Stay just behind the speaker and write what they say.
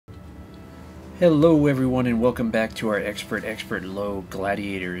Hello everyone and welcome back to our Expert Low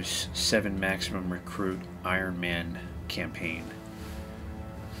Gladiators 7 Maximum Recruit Ironman campaign.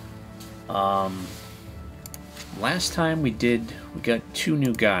 Last time we got two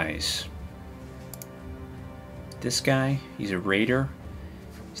new guys. This guy, he's a raider.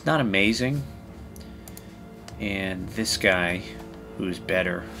 He's not amazing. And this guy, who's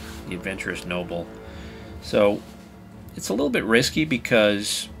better, the adventurous noble. So it's a little bit risky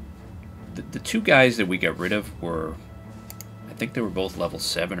because the two guys that we got rid of were, I think they were both level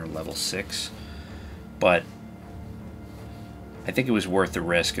 7 or level 6, but I think it was worth the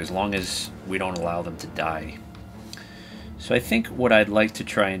risk as long as we don't allow them to die. So I think what I'd like to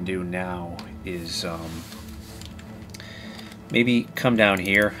try and do now is maybe come down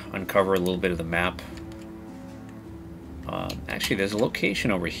here, uncover a little bit of the map. Actually, there's a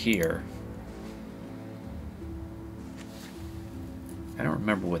location over here. I don't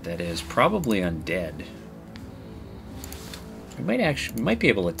remember what that is. Probably undead. We might be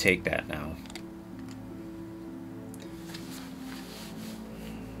able to take that now.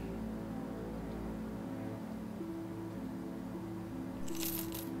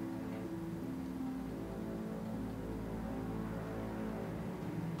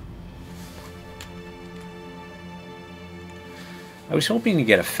 I was hoping to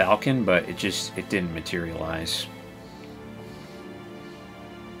get a falcon, but it didn't materialize.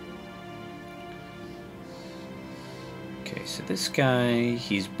 Okay, so this guy,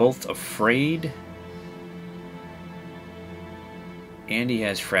 he's both afraid and he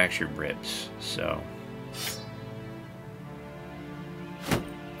has fractured ribs, so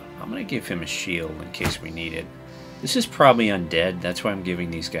I'm gonna give him a shield in case we need it. This is probably undead, that's why I'm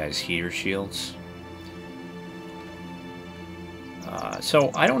giving these guys heater shields.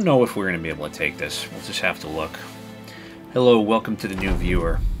 So I don't know if we're gonna be able to take this. We'll just have to look. Hello, welcome to the new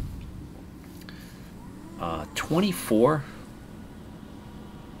viewer. 24.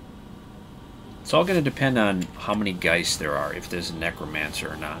 It's all going to depend on how many Geists there are, if there's a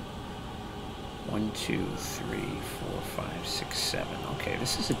Necromancer or not. 1, 2, 3, 4, 5, 6, 7. Okay,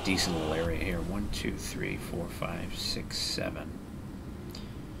 this is a decent little area here. 1, 2, 3, 4, 5, 6, 7.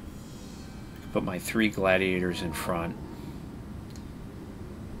 Put my 3 Gladiators in front.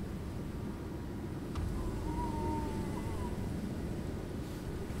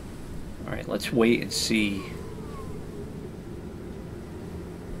 Alright, let's wait and see.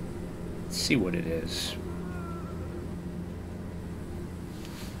 Let's see what it is.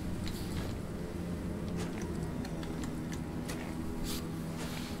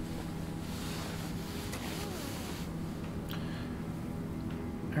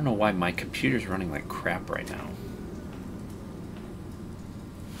 I don't know why my computer's running like crap right now.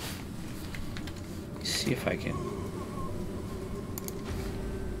 Let's see if I can.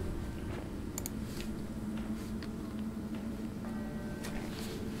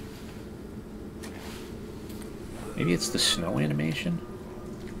 Maybe it's the snow animation?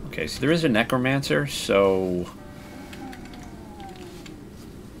 Okay, so there is a Necromancer, so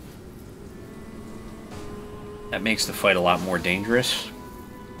that makes the fight a lot more dangerous.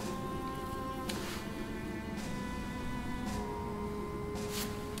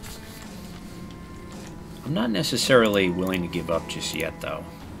 I'm not necessarily willing to give up just yet, though.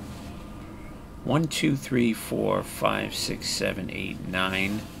 1, 2, 3, 4, 5, 6, 7, 8,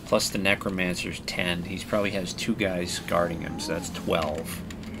 9. Plus the Necromancer's 10. He probably has 2 guys guarding him, so that's 12.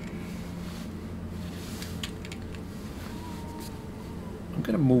 I'm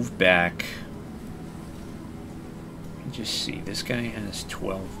going to move back. Let me just see. This guy has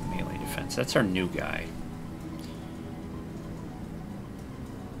 12 melee defense. That's our new guy.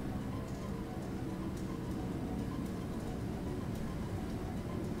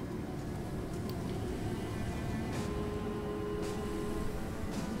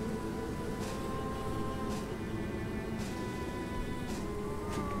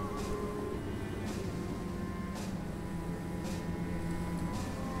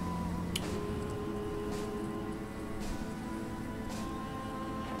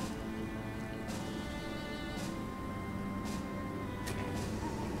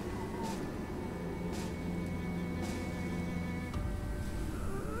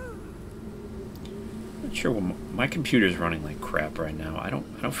 Sure, well, my computer's running like crap right now. I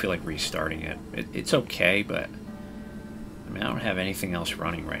don't feel like restarting it. It's okay, but I mean, I don't have anything else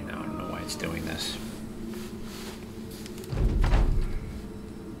running right now. I don't know why it's doing this.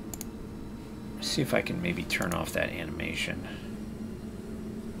 Let's see if I can maybe turn off that animation.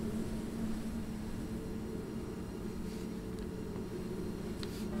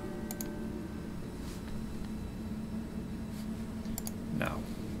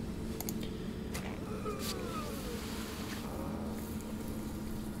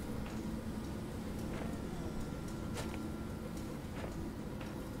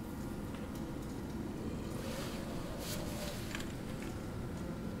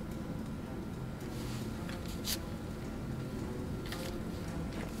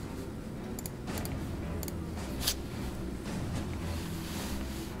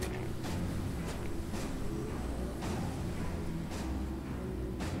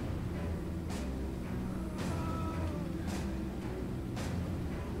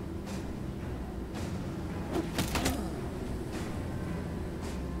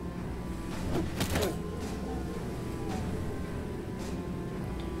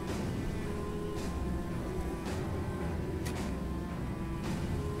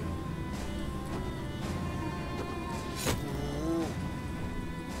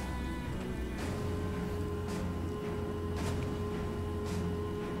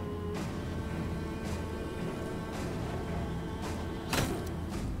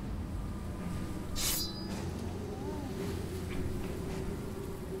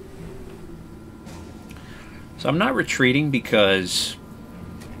 So I'm not retreating because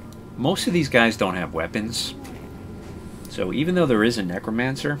most of these guys don't have weapons. So even though there is a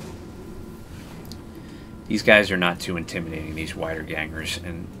Necromancer, these guys are not too intimidating, these wider gangers.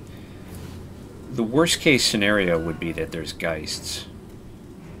 And the worst case scenario would be that there's Geists.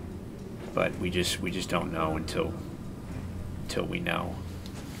 But we just don't know until we know.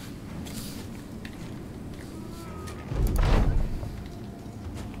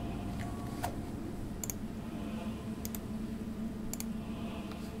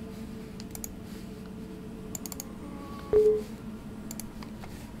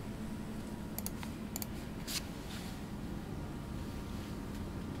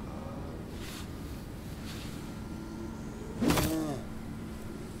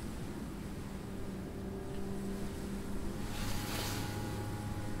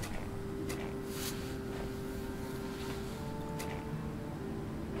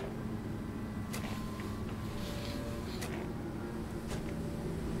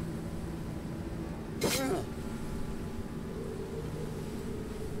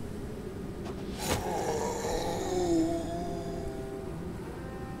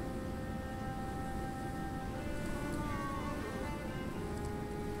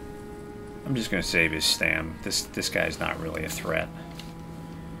 I'm just going to save his stam. This guy's not really a threat.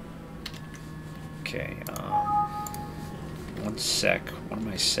 Okay, one sec. One of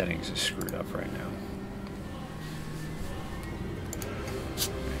my settings is screwed up right now.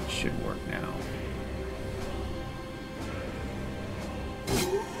 It should work now.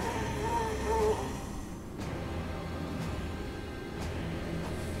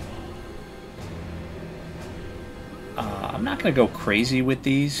 I'm not going to go crazy with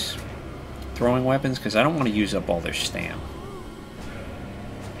these throwing weapons because I don't want to use up all their stam.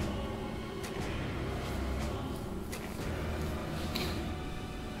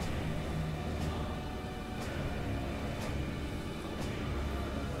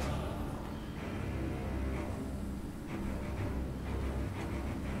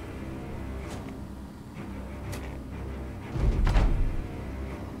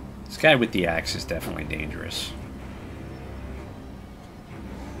 This guy with the axe is definitely dangerous.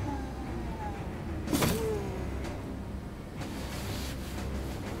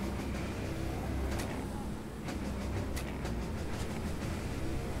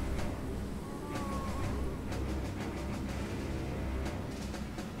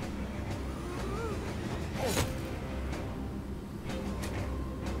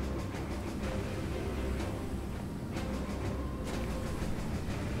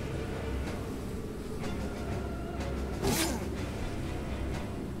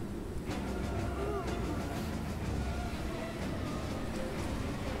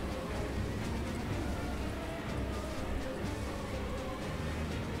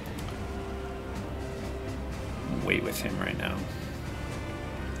 Wait with him right now.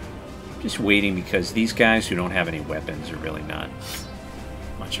 Just waiting because these guys who don't have any weapons are really not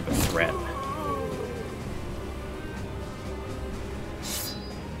much of a threat.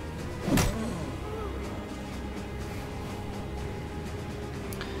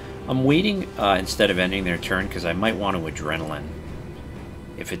 I'm waiting instead of ending their turn because I might want to adrenaline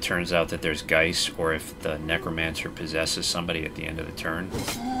if it turns out that there's Geist or if the Necromancer possesses somebody at the end of the turn.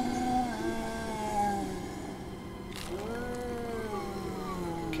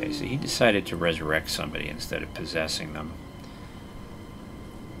 Okay, so he decided to resurrect somebody instead of possessing them.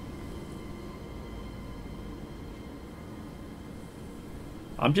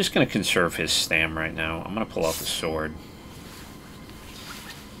 I'm just going to conserve his stam right now. I'm going to pull out the sword.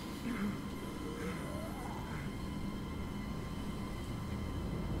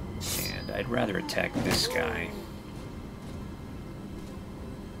 And I'd rather attack this guy.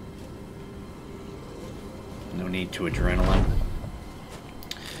 No need to adrenaline.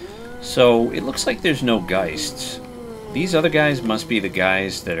 So it looks like there's no Geists. These other guys must be the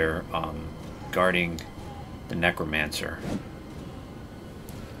guys that are guarding the Necromancer.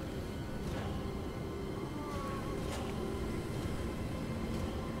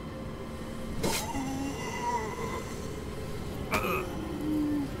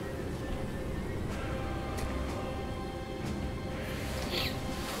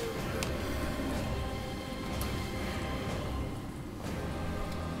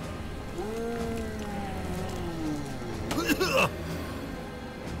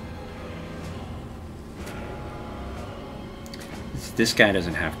 This guy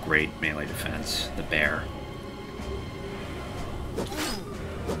doesn't have great melee defense, the bear. I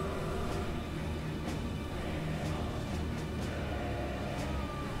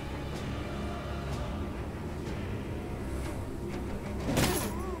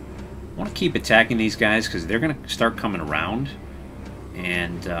want to to keep attacking these guys because they're going to start coming around.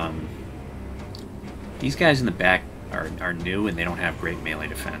 And these guys in the back are new and they don't have great melee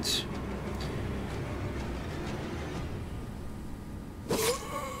defense.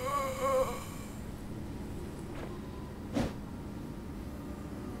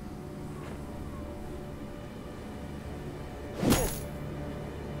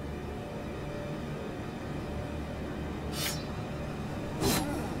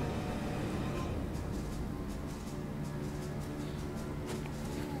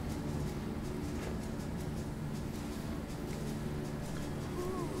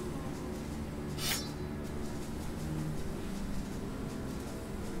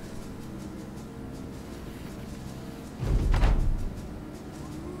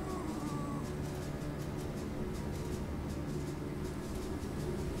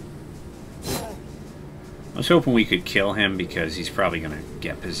 I was hoping we could kill him because he's probably going to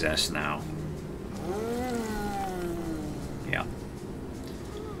get possessed now. Yeah.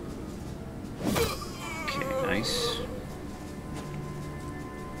 Okay, nice.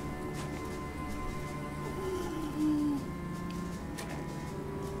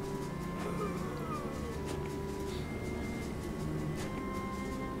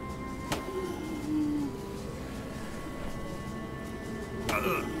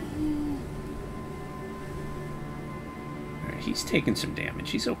 He's taking some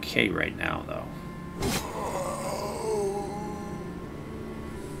damage. He's okay right now, though.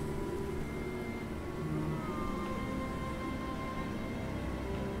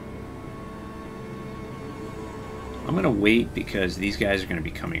 I'm going to wait because these guys are going to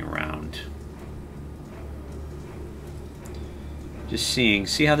be coming around. Just seeing.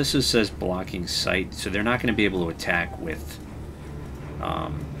 See how this says blocking sight? So they're not going to be able to attack with...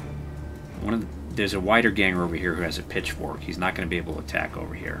 There's a wider ganger over here who has a pitchfork. He's not going to be able to attack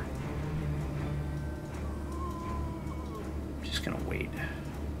over here. Just going to wait.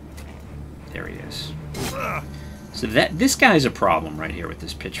 There he is. So this guy's a problem right here with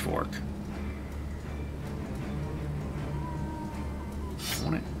this pitchfork.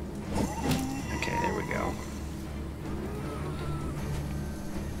 Want it? Okay, there we go.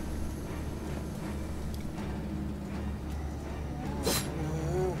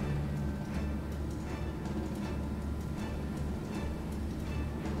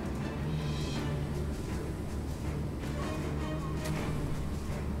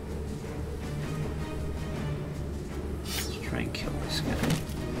 Try and kill this guy.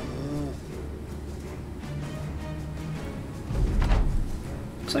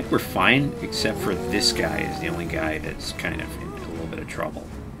 Looks like we're fine, except for this guy is the only guy that's kind of in a little bit of trouble.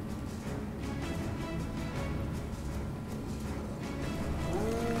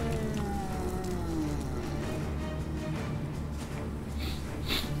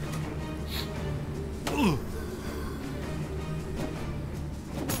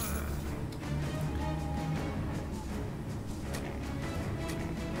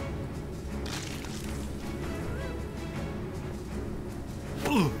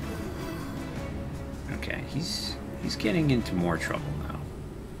 Okay, he's getting into more trouble now.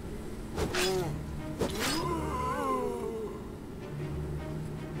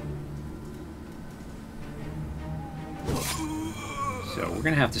 So we're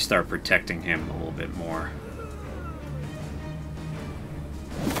gonna have to start protecting him a little bit more.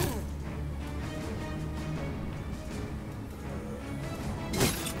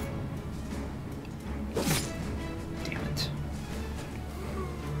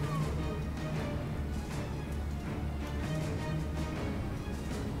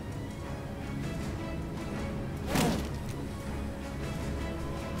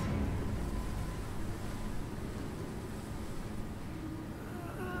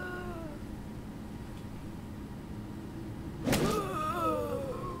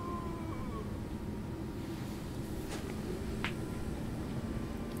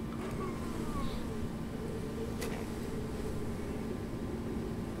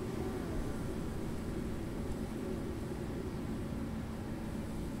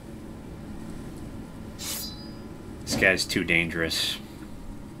 This guy's too dangerous.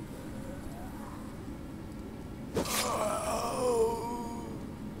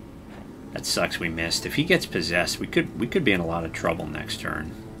 That sucks we missed. If he gets possessed, we could be in a lot of trouble next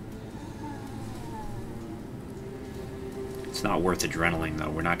turn. It's not worth adrenaline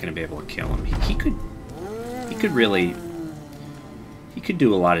though. We're not going to be able to kill him. He could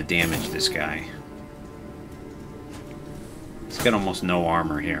do a lot of damage, this guy. He's got almost no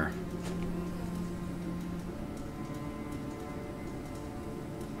armor here.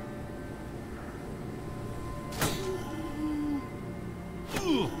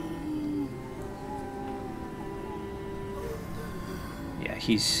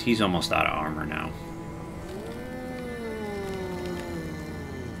 he's almost out of armor now.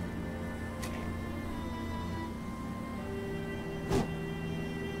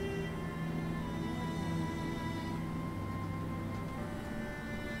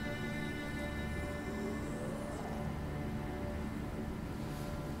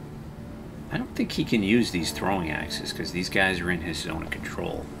 I don't think he can use these throwing axes because these guys are in his zone of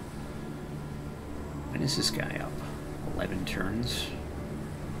control. When is this guy up? 11 turns.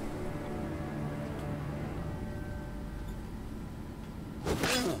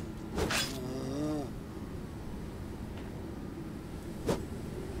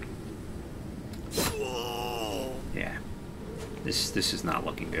 Yeah. This is not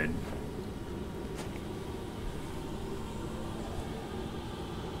looking good.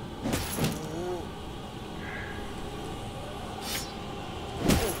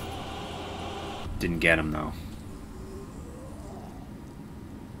 Didn't get him though.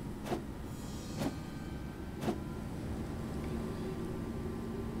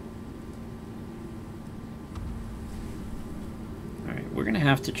 Alright, we're gonna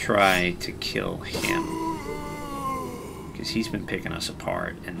have to try to kill him. Because he's been picking us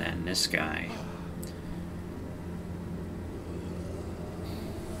apart, and then this guy.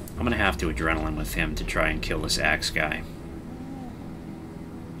 I'm gonna have to adrenaline with him to try and kill this axe guy.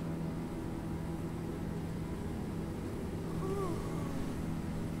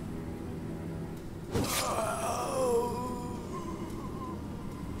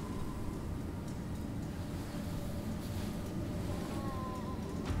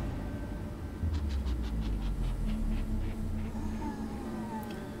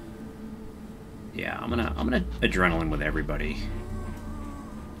 Yeah, I'm gonna adrenaline with everybody.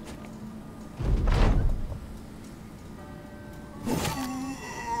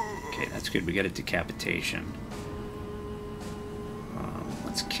 Okay, that's good. We got a decapitation.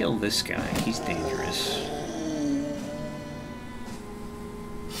 Let's kill this guy. He's dangerous.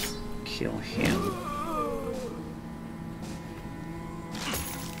 Kill him.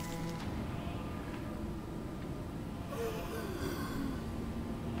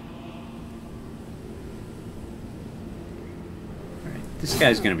 This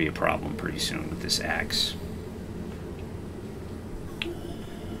guy's going to be a problem pretty soon with this axe.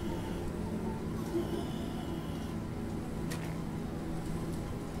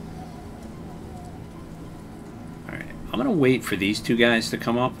 Alright, I'm going to wait for these two guys to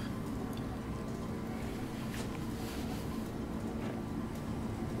come up.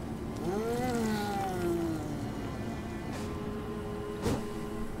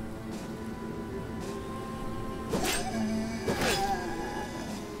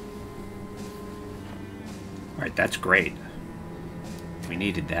 Alright, that's great. We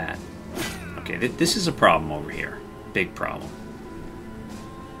needed that. Okay, this is a problem over here. Big problem.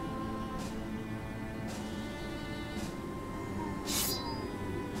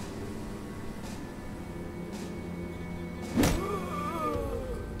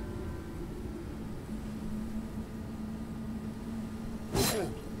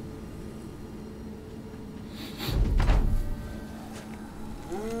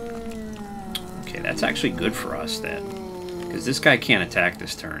 That's actually good for us then, because this guy can't attack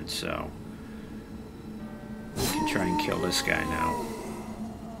this turn, so we can try and kill this guy now.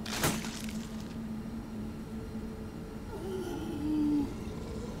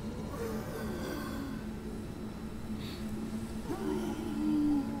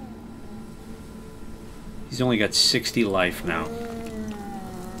 He's only got 60 life now.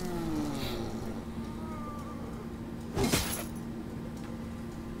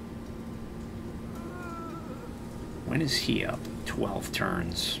 When is he up? 12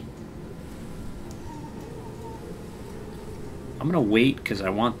 turns. I'm gonna wait because I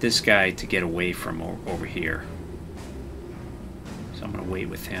want this guy to get away from over here. So I'm gonna wait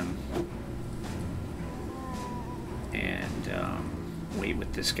with him. And wait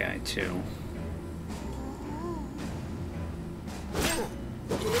with this guy too.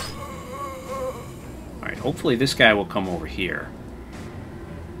 Alright, hopefully this guy will come over here.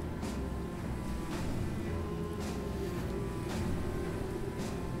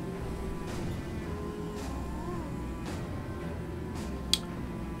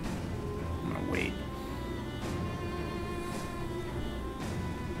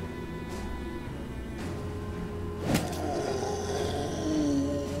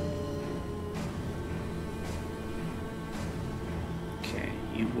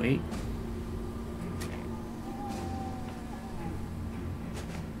 Wait.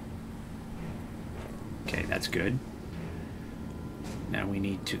 Okay, that's good. Now we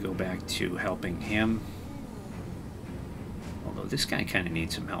need to go back to helping him. Although this guy kind of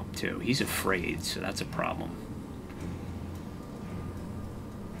needs some help too. He's afraid, so that's a problem.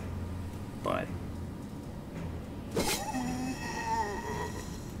 But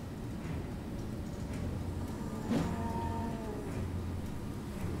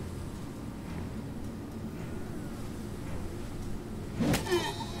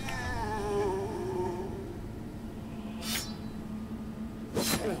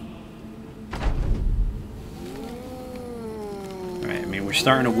I mean, we're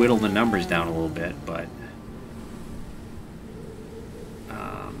starting to whittle the numbers down a little bit, but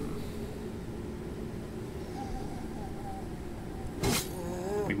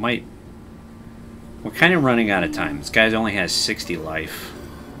we're kind of running out of time. This guy only has 60 life.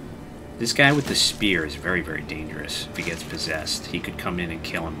 This guy with the spear is very, very dangerous. If he gets possessed, he could come in and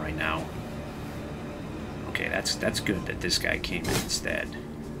kill him right now. Okay, that's good that this guy came in instead.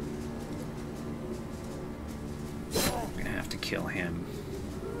 I'm gonna have to kill him.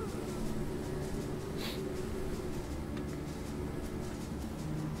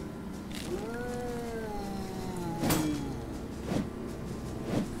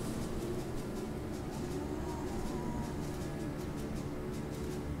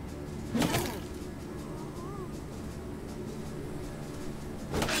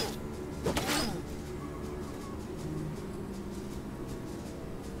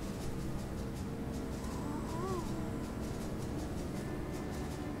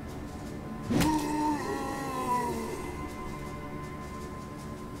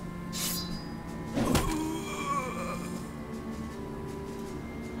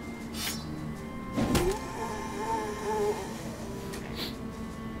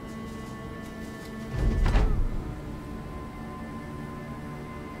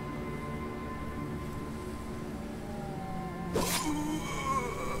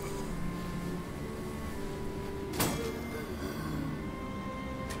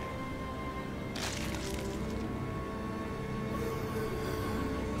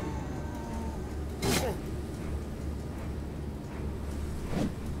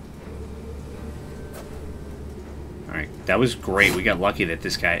 That was great. We got lucky that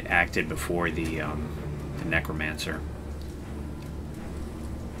this guy acted before the Necromancer.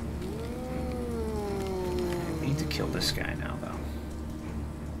 We need to kill this guy now, though.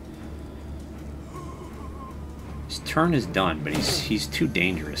 His turn is done, but he's too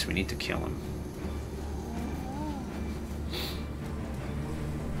dangerous. We need to kill him.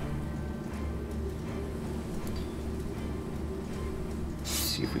 Let's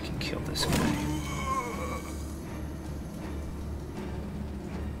see if we can kill this guy.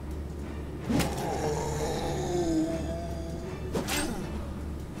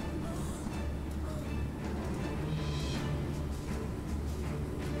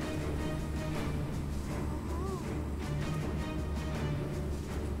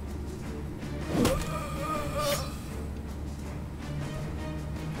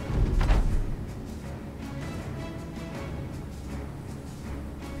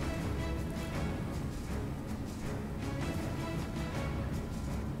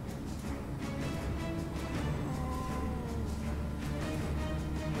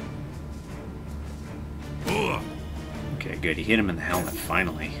 Okay, good. He hit him in the helmet,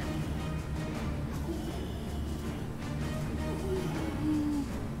 finally.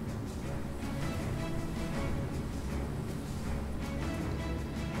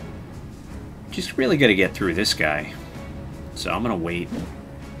 Just really got to get through this guy. So I'm going to wait.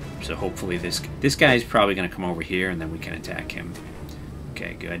 So hopefully this guy's probably going to come over here and then we can attack him.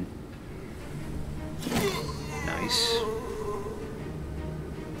 Okay, good. Nice.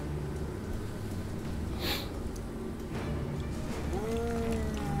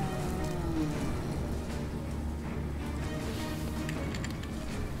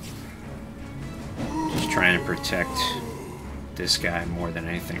 Trying to protect this guy more than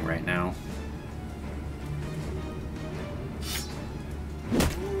anything right now.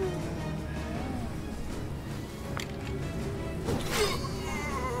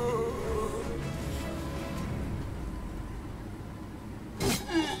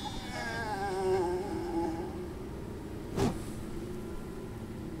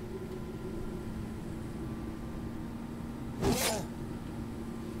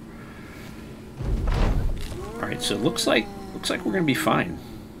 So it looks like we're gonna be fine.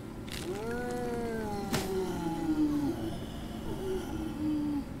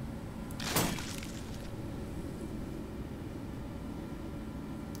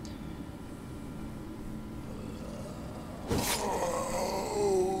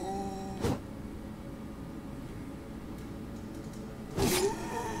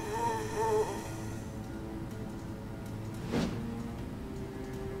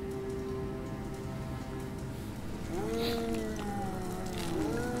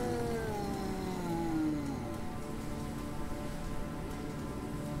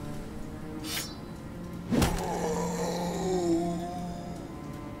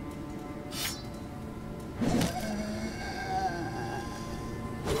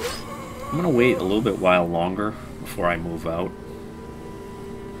 I'm going to wait a little bit while longer before I move out.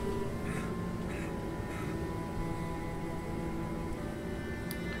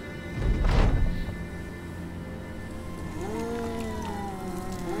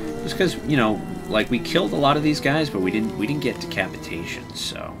 Just because, you know, like, we killed a lot of these guys, but we didn't get decapitations,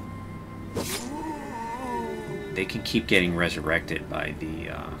 so they can keep getting resurrected by the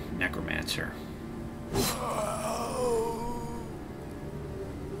Necromancer.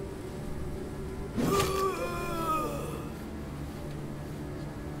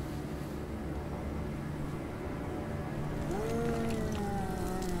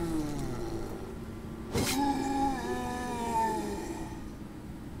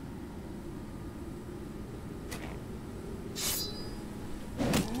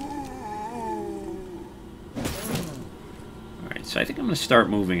 So I think I'm going to start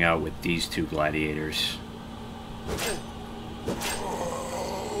moving out with these two gladiators.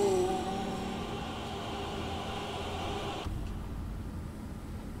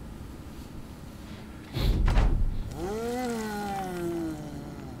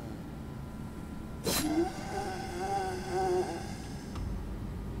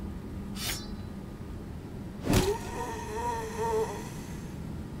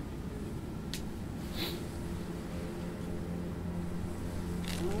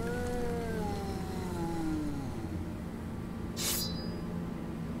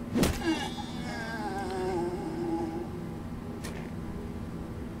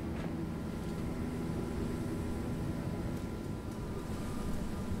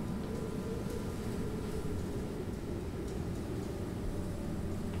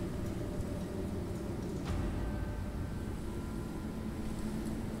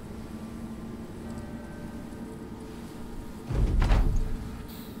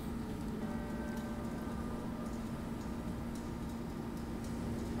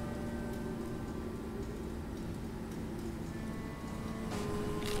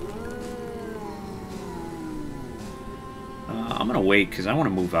 I'm going to wait because I want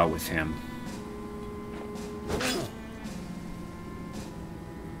to move out with him.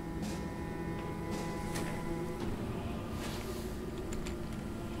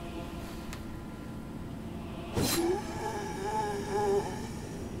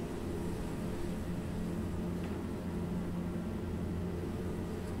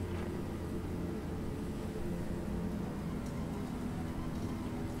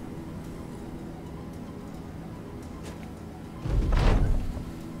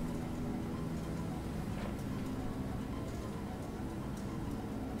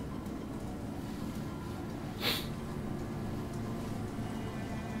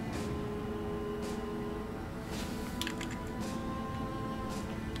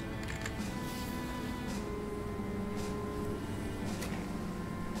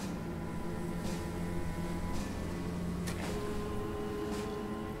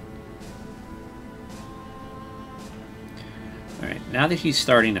 Alright, now that he's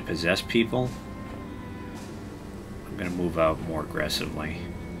starting to possess people, I'm going to move out more aggressively.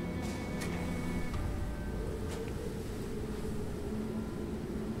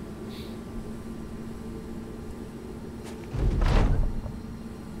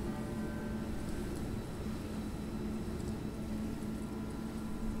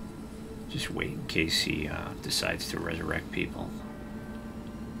 Just wait in case he decides to resurrect people.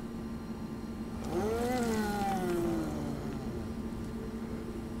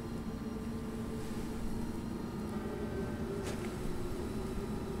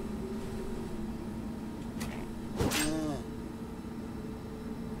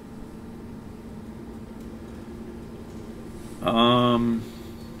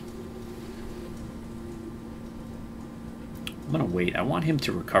 I'm gonna wait. I want him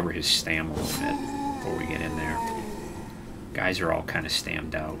to recover his stam a little bit before we get in there. Guys are all kind of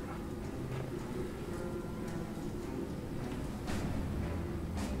stammed out.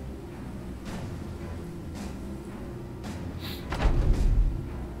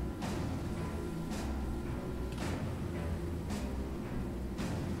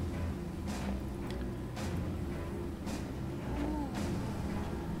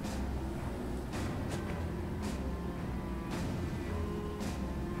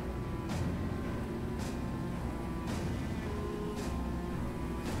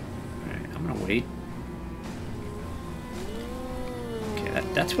 Wait. Okay,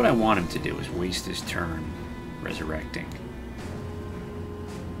 that's what I want him to do, is waste his turn resurrecting.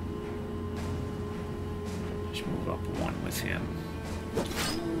 Just move up one with him.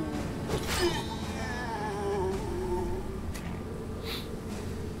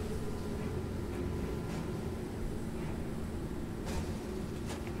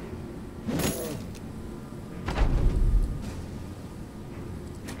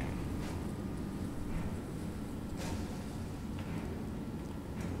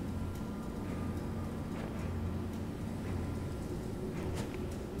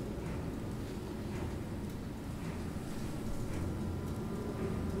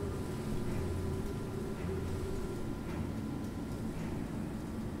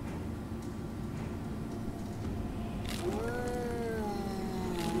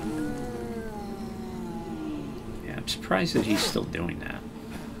 I'm surprised that he's still doing that.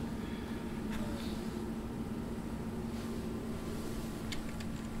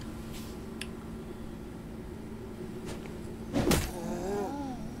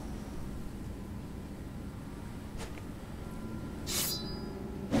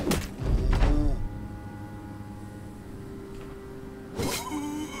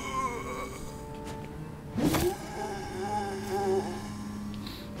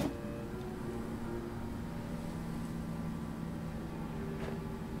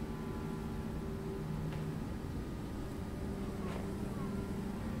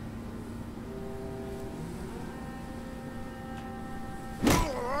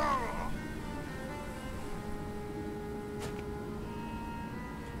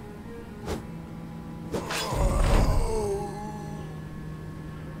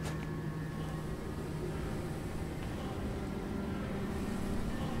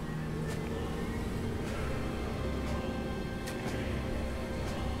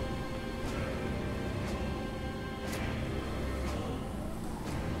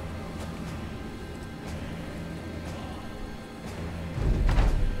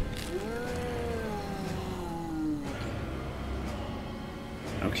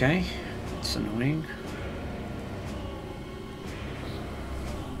 Okay, it's annoying.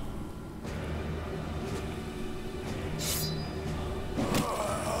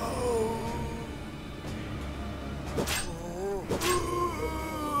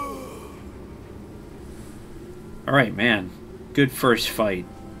 Alright, man. Good first fight.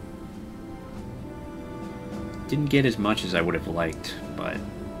 Didn't get as much as I would have liked, but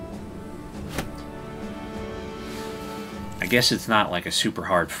I guess it's not like a super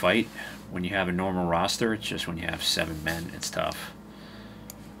hard fight when you have a normal roster. It's just when you have 7 men, it's tough.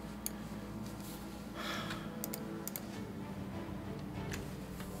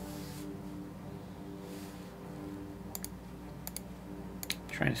 I'm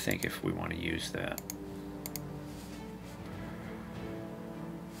trying to think if we want to use that.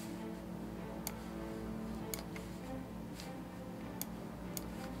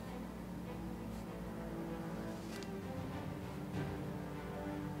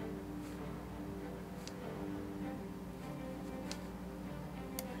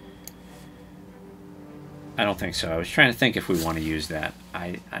 I don't think so. I was trying to think if we want to use that.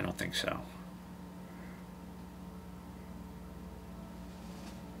 I don't think so.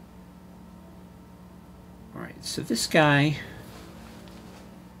 Alright, so this guy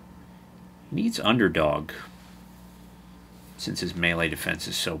needs underdog since his melee defense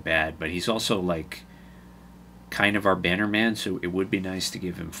is so bad, but he's also like kind of our banner man, so it would be nice to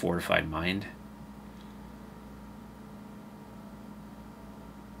give him fortified mind.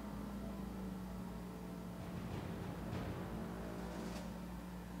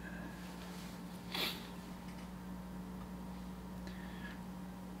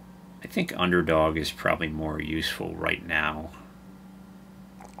 I think underdog is probably more useful right now.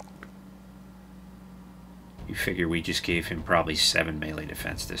 You figure we just gave him probably 7 melee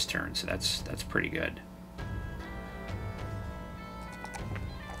defense this turn, so that's pretty good.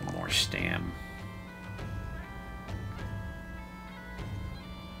 More stam.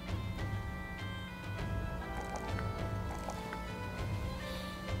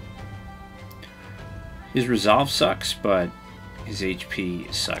 His resolve sucks, but his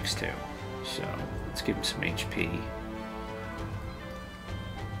HP sucks too. So let's give him some HP.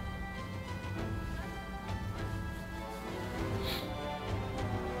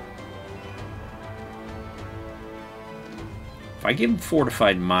 If I give him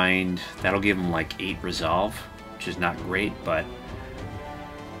Fortified Mind, that'll give him like 8 resolve, which is not great, but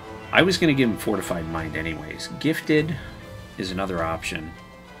I was going to give him Fortified Mind anyways. Gifted is another option.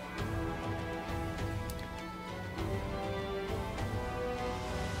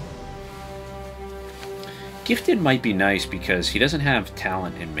 Gifted might be nice because he doesn't have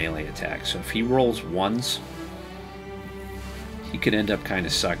talent in melee attack, so if he rolls 1s, he could end up kind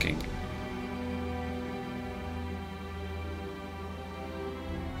of sucking.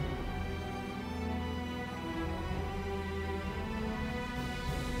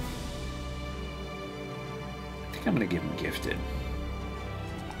 I think I'm going to give him Gifted.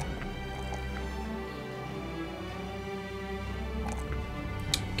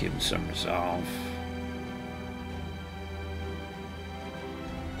 Give him some resolve.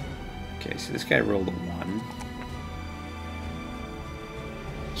 Okay, so this guy rolled a 1.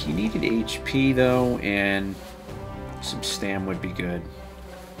 He needed HP though, and some stam would be good.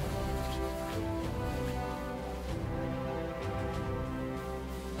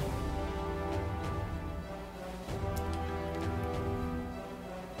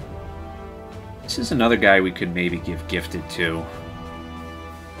 This is another guy we could maybe give gifted to.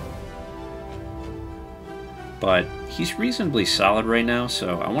 But he's reasonably solid right now,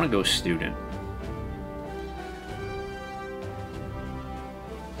 so I want to go student.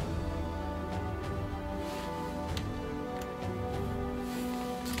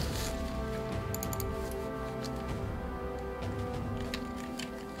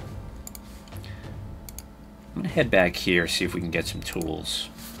 I'm going to head back here, see if we can get some tools.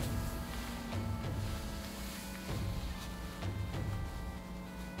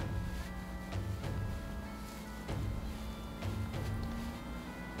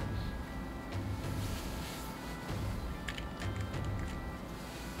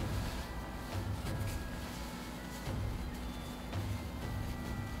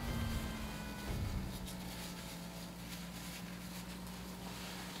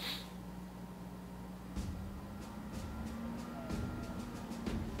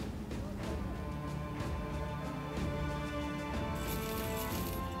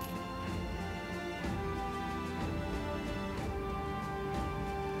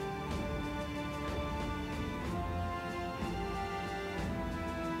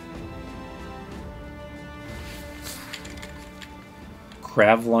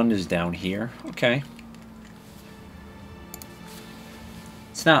 Kravlund is down here. Okay.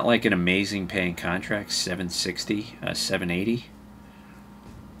 It's not like an amazing paying contract, 760, 780,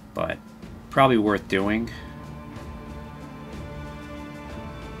 but probably worth doing.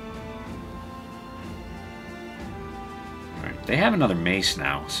 All right, they have another mace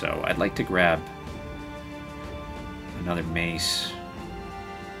now, so I'd like to grab another mace.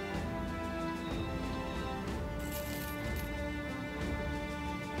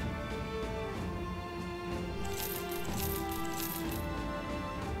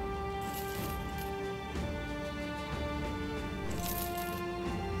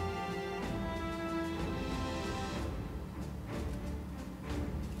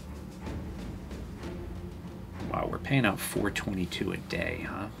 Wow, we're paying out $422 a day,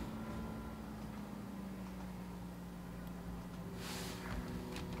 huh?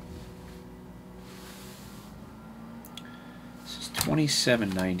 This is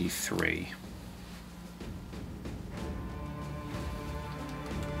 $27.93.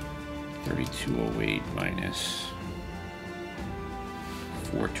 3208 minus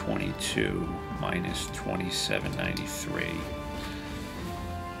 422 minus 2793.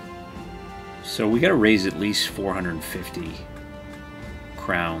 So we got to raise at least 450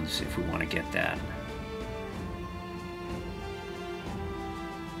 crowns if we want to get that.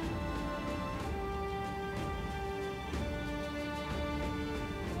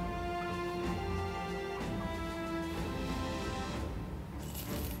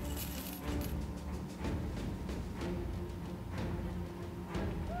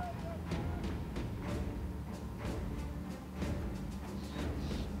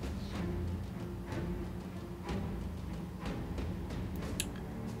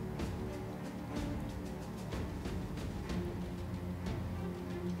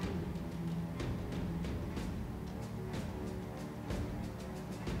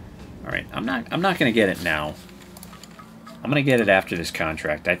 Alright, I'm not going to get it now. I'm going to get it after this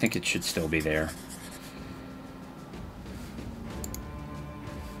contract. I think it should still be there.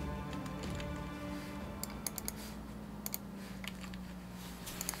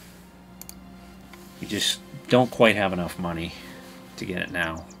 We just don't quite have enough money to get it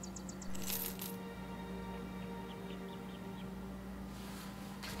now.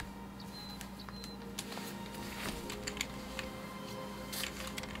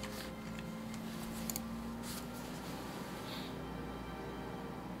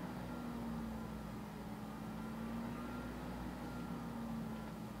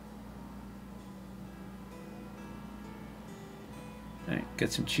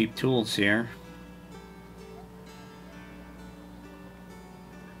 Get some cheap tools here.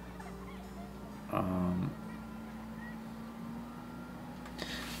 I'm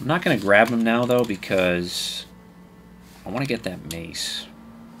not going to grab them now, though, because I want to get that mace.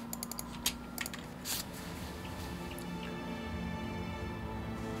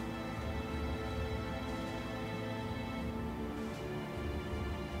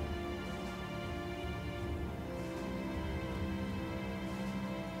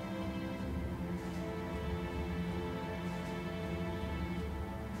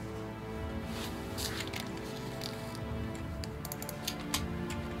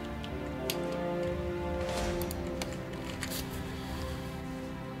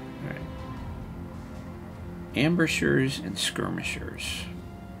 Ambushers and skirmishers.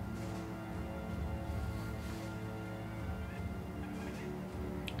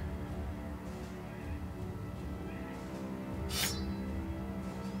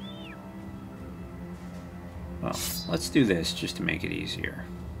 let's do this just to make it easier.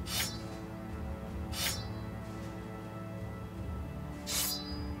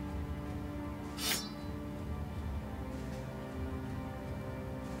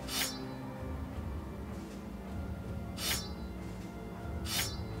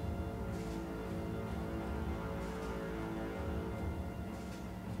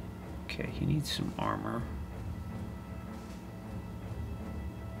 Okay, he needs some armor.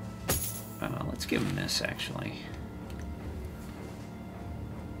 Let's give him this, actually.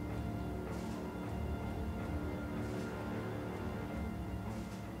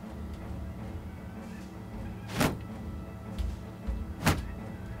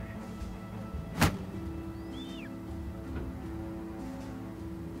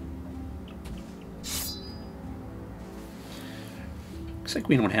 Looks like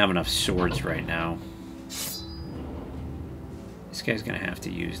we don't have enough swords right now. This guy's gonna have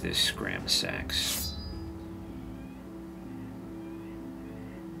to use this scram sax.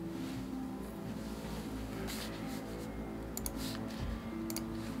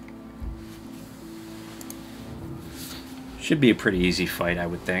 Should be a pretty easy fight, I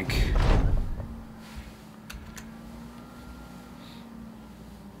would think.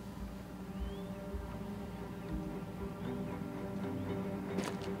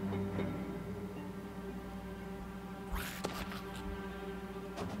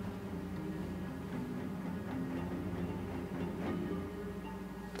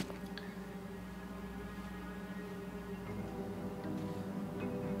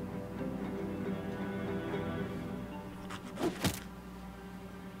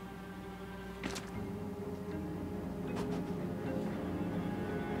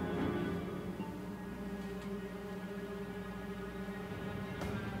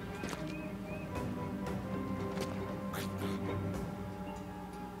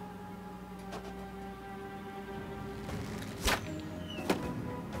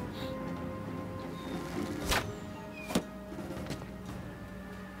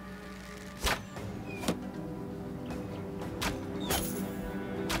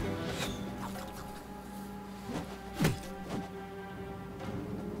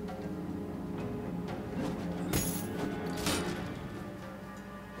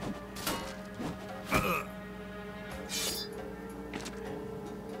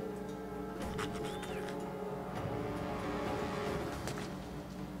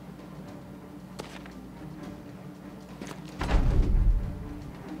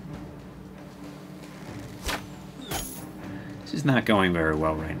 This is not going very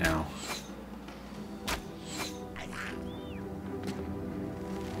well right now.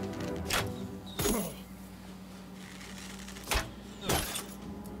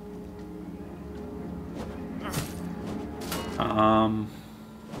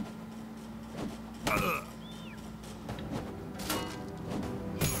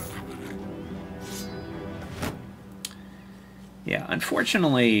 Yeah,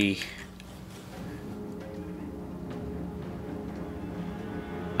 unfortunately,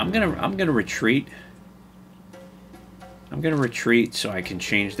 I'm gonna retreat. I'm gonna retreat so I can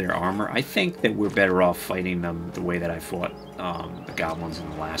change their armor. I think that we're better off fighting them the way that I fought the goblins in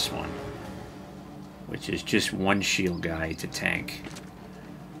the last one, which is just one shield guy to tank,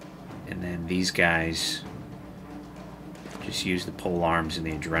 and then these guys just use the pole arms and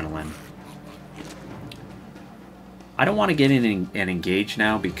the adrenaline. I don't want to get in and engage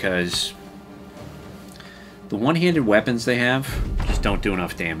now because the one-handed weapons they have just don't do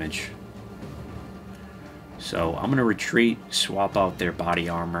enough damage. So I'm going to retreat, swap out their body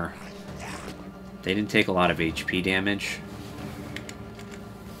armor. They didn't take a lot of HP damage.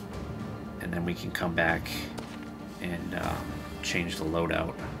 And then we can come back and change the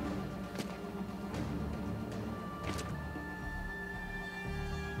loadout.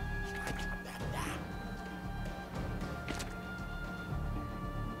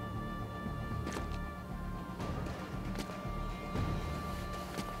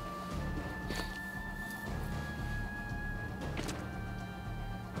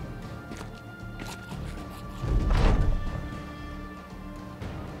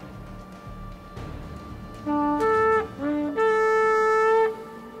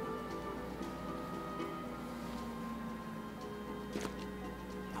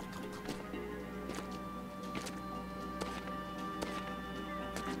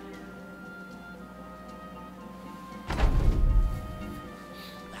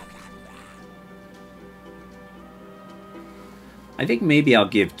 I think maybe I'll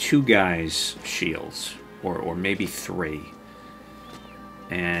give 2 guys shields, or maybe 3.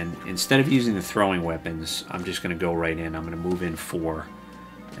 And instead of using the throwing weapons, I'm just going to go right in. I'm going to move in 4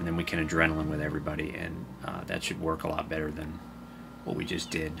 And then we can adrenaline with everybody, and that should work a lot better than what we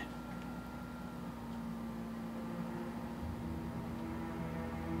just did.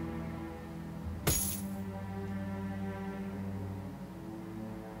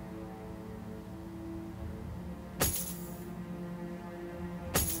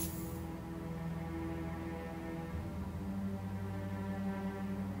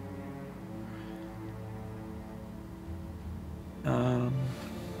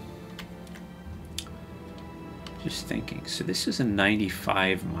 Just thinking. So this is a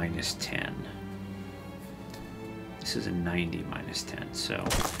 95 minus 10. This is a 90 minus 10. So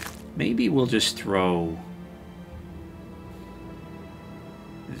maybe we'll just throw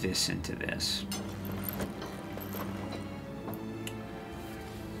this into this.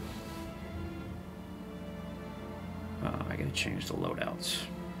 I gotta change the loadouts.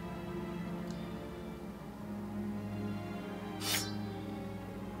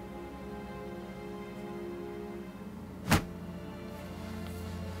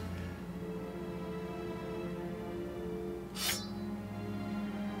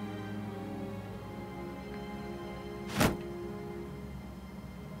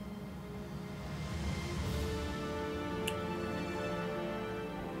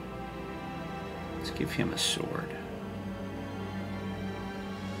 Give him a sword.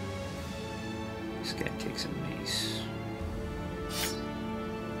 This guy takes a mace.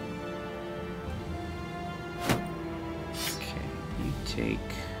 Okay, you take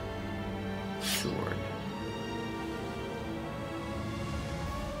sword.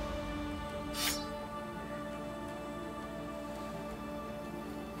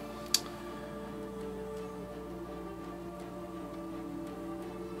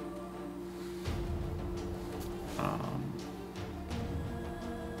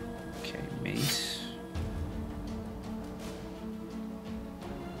 Okay, mace.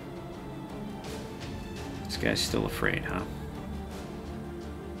 This guy's still afraid, huh?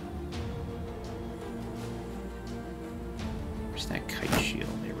 Where's that kite shield?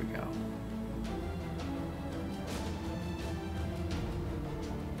 There we go.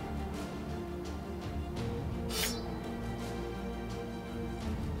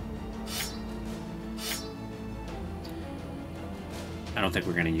 I don't think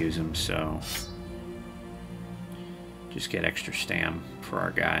we're going to use them, so just get extra stam for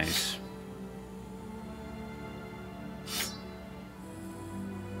our guys.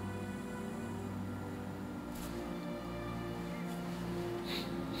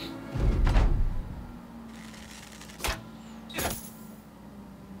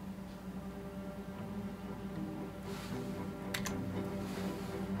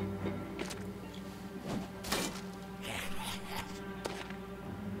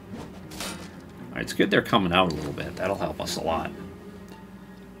 It's good they're coming out a little bit. That'll help us a lot.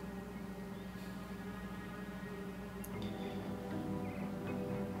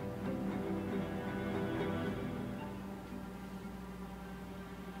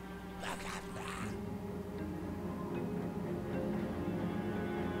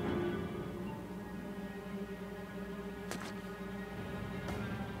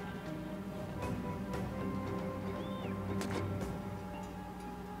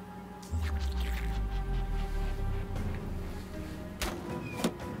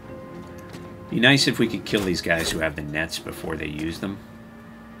 Be nice if we could kill these guys who have the nets before they use them.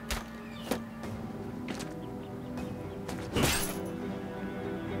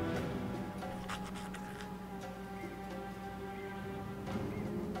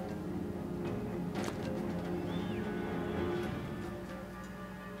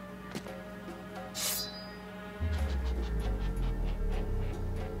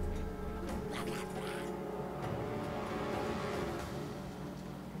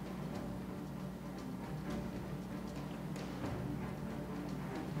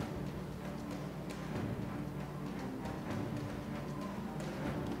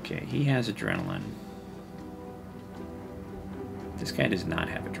 Okay, he has adrenaline. This guy does not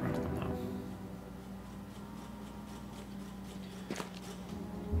have adrenaline, though.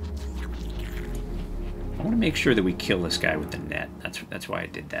 I want to make sure that we kill this guy with the net. That's why I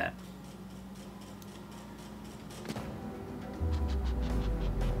did that.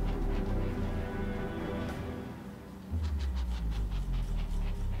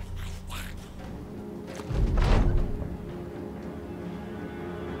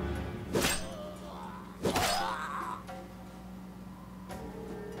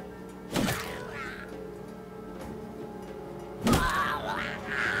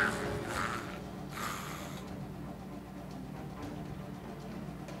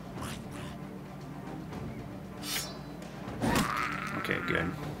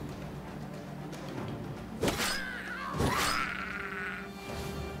 good.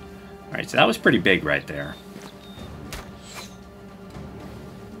 Alright, so that was pretty big right there.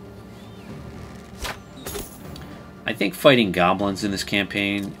 I think fighting goblins in this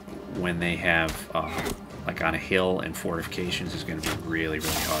campaign, when they have, like on a hill and fortifications, is going to be really,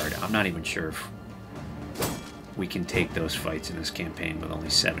 really hard. I'm not even sure if we can take those fights in this campaign with only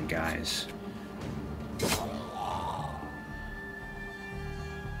 7 guys.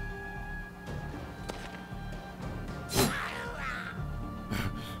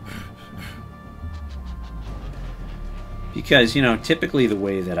 Because, you know, typically the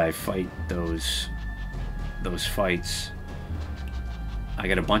way that I fight those fights, I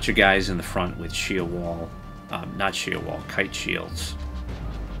got a bunch of guys in the front with shield wall, not shield wall, kite shields.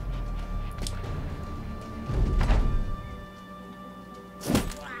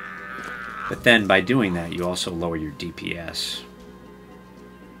 But then by doing that, you also lower your DPS.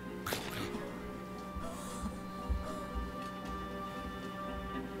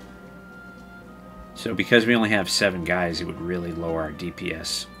 So because we only have 7 guys, it would really lower our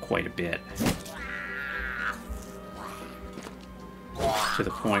DPS quite a bit. To the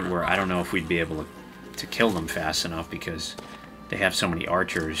point where I don't know if we'd be able to kill them fast enough because they have so many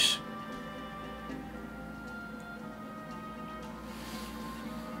archers.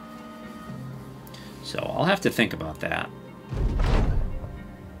 So I'll have to think about that.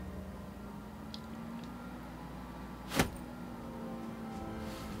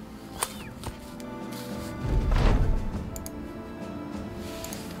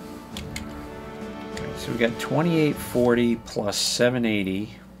 So we got 2840 plus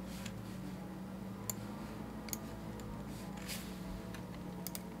 780.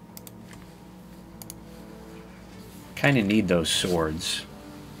 Kind of need those swords.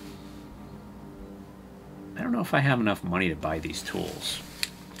 I don't know if I have enough money to buy these tools.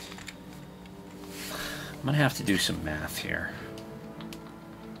 I'm going to have to do some math here.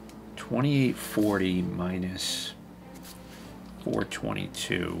 2840 minus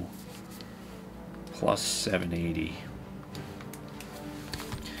 422 plus 780.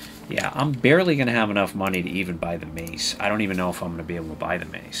 Yeah, I'm barely going to have enough money to even buy the mace. I don't even know if I'm going to be able to buy the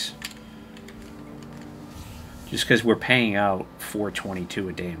mace. Just because we're paying out 422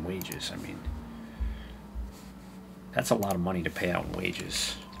 a day in wages. I mean, that's a lot of money to pay out in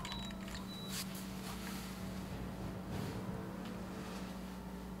wages.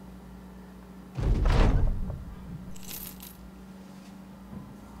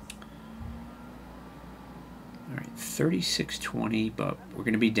 All right, 3620, but we're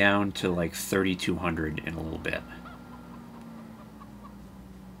going to be down to like 3200 in a little bit.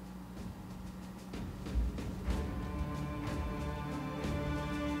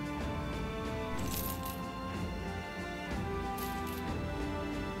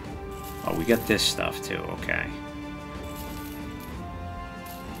 Oh, we got this stuff too, okay.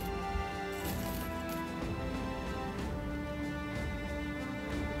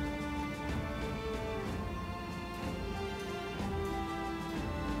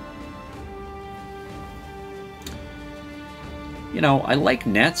 You know, I like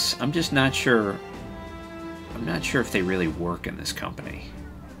nets. I'm just not sure. I'm not sure if they really work in this company.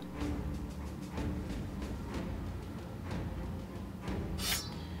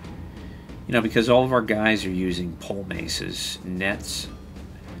 You know, because all of our guys are using pole maces, nets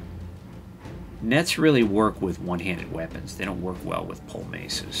really work with one-handed weapons. They don't work well with pole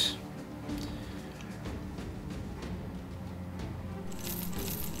maces.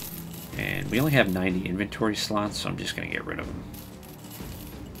 And we only have 90 inventory slots, so I'm just going to get rid of them.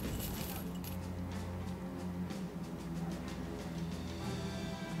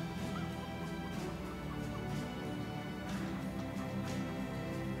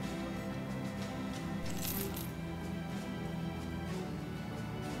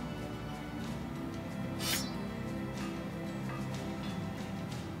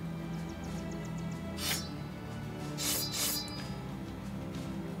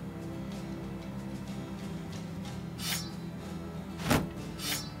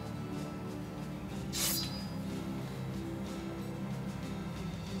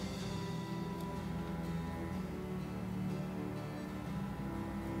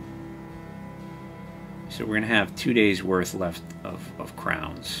 So we're going to have 2 days worth left of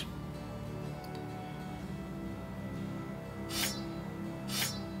crowns.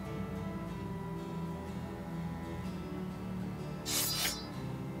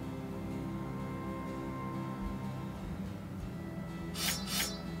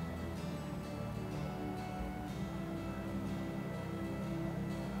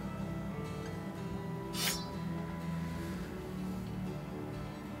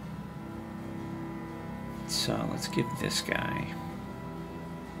 let's give this guy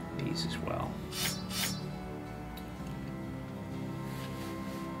these as well.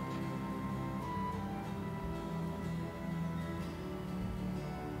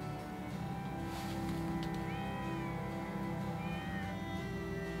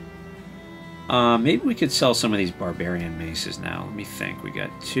 Maybe we could sell some of these barbarian maces now. Let me think. We got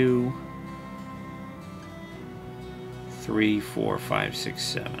 2, 3, 4, 5, 6,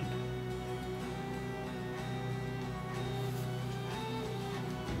 7.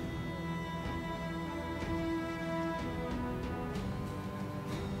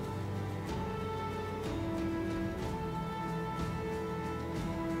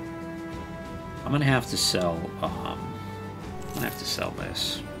 I'm gonna have to sell. I'm gonna have to sell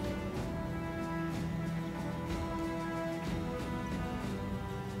this.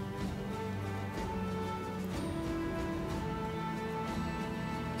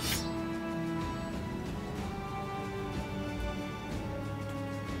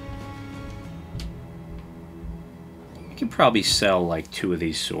 I can probably sell like 2 of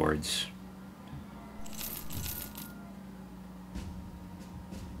these swords.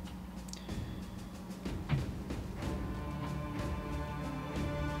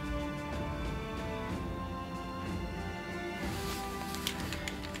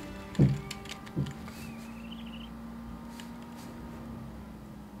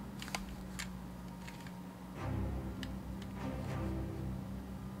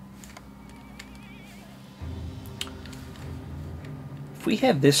 If we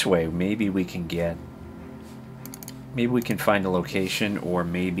head this way, maybe we can find a location, or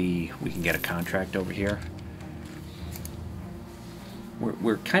maybe we can get a contract over here.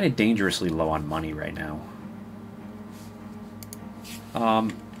 We're kind of dangerously low on money right now.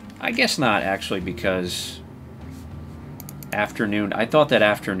 I guess not, actually, because afternoon, I thought that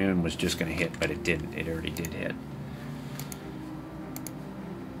afternoon was just going to hit, but it didn't. It already did hit.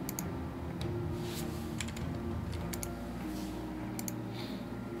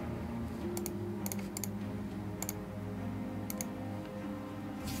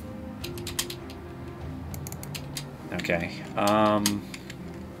 Okay.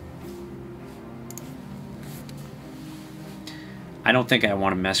 I don't think I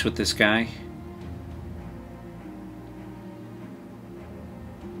want to mess with this guy.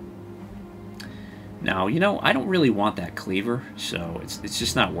 Now, you know, I don't really want that cleaver, so it's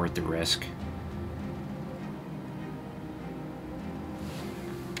just not worth the risk.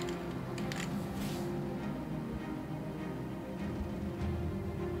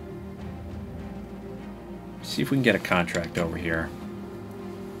 See if we can get a contract over here.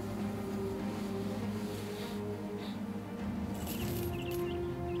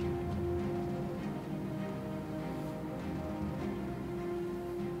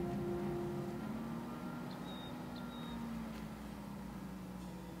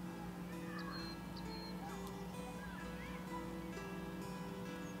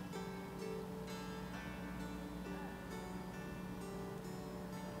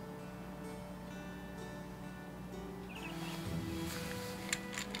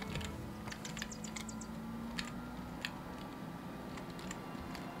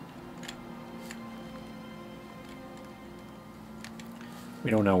 We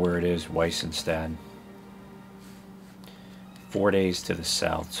don't know where it is, Weissenstad. 4 days to the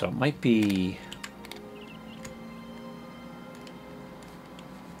south, so it might be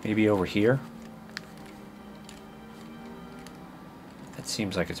maybe over here. That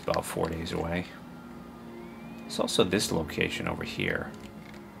seems like it's about 4 days away. It's also this location over here.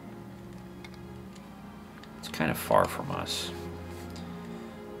 It's kind of far from us.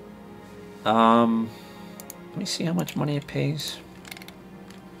 Let me see how much money it pays.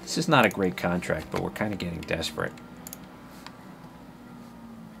 This is not a great contract, but we're kind of getting desperate.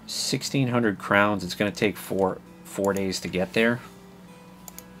 1,600 crowns. It's going to take four days to get there.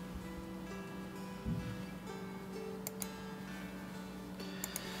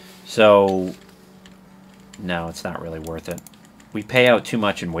 So, no, it's not really worth it. We pay out too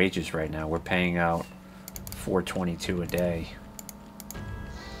much in wages right now. We're paying out $422 a day.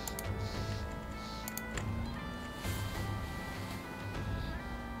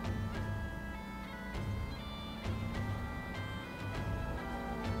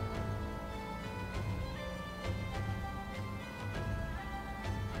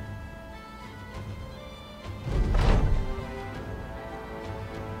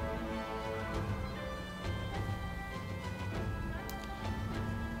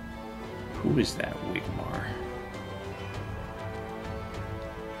 Who is that Wigmar?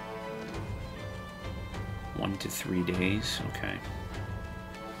 One to 3 days, okay.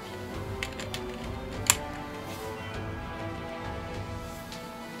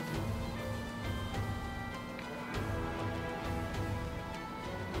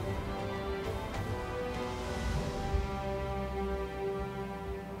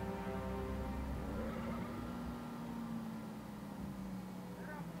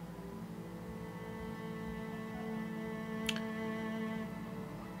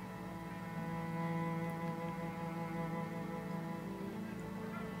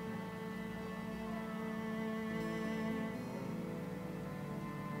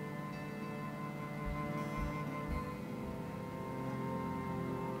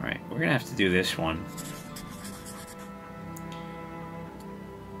 we're gonna have to do this one.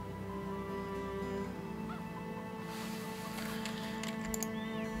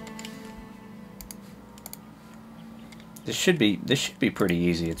 This should be pretty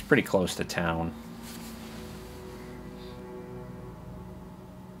easy. It's pretty close to town.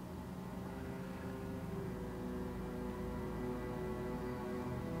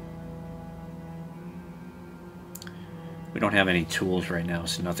 We don't have any tools right now,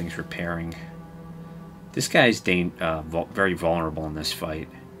 so nothing's repairing. This guy's very vulnerable in this fight.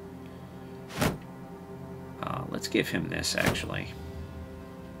 Let's give him this, actually.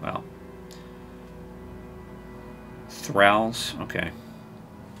 Well, Thralls, okay.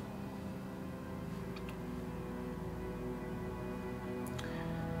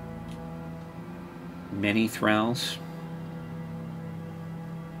 Many Thralls.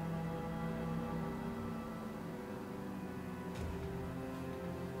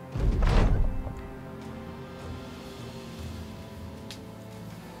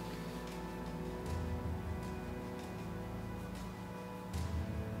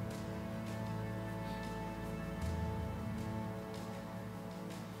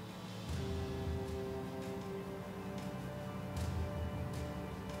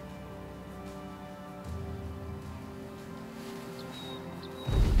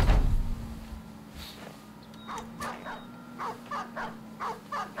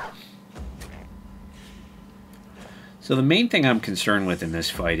 So the main thing I'm concerned with in this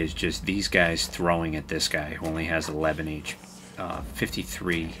fight is just these guys throwing at this guy who only has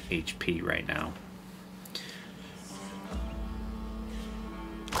 53 HP right now.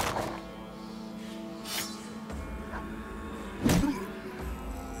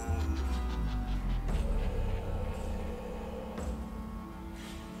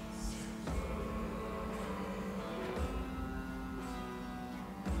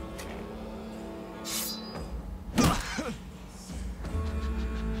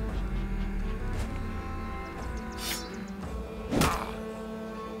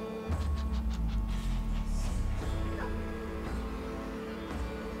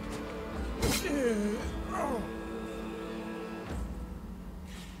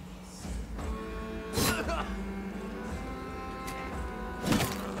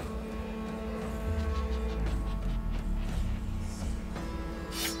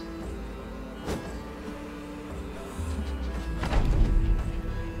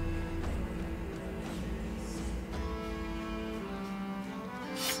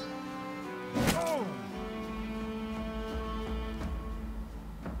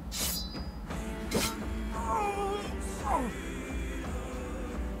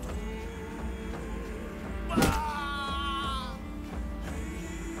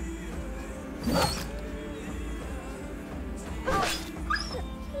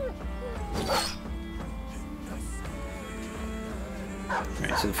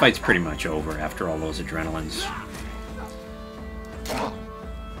 Alright, so the fight's pretty much over after all those adrenalines.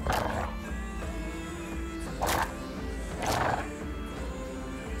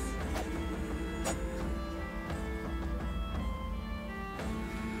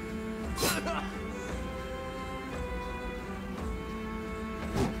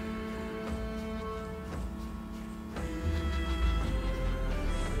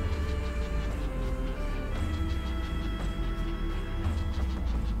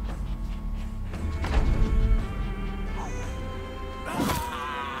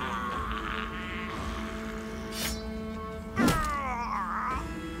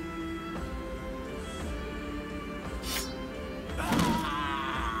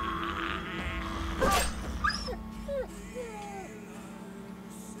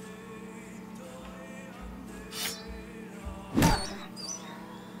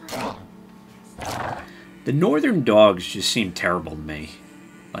 The northern dogs just seem terrible to me.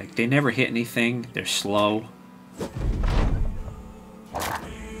 Like, they never hit anything. They're slow.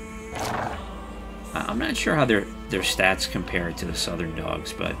 I'm not sure how their stats compare to the southern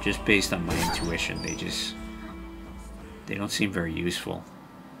dogs, but just based on my intuition, they don't seem very useful.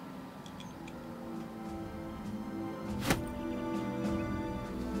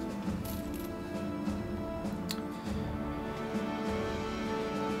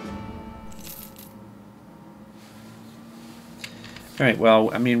 Alright, well,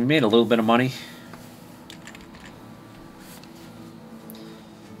 I mean, we made a little bit of money.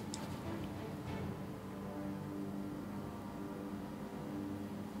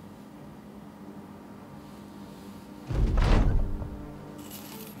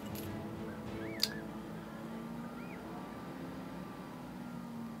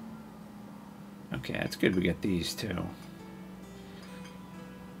 Okay, that's good we get these too.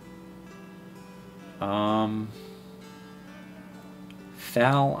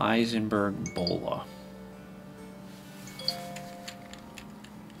 Thal Eisenberg Bola.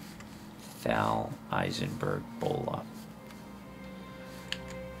 Thal Eisenberg Bola.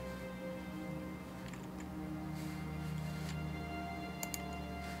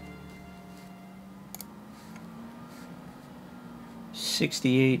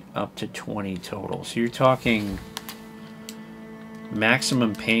 $68 up to $20 total. So you're talking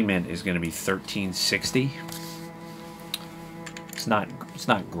maximum payment is going to be $13.60. It's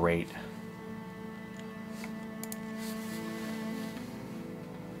not great.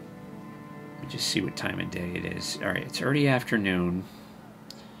 Let me just see what time of day it is. All right, it's early afternoon.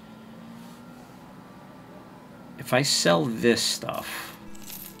 If I sell this stuff,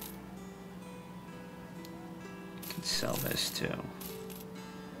 I can sell this too.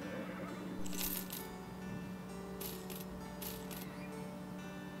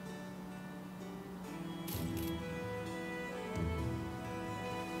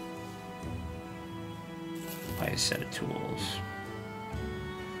 Buy a set of tools.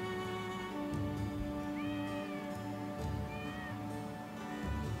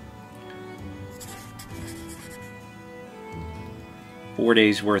 $4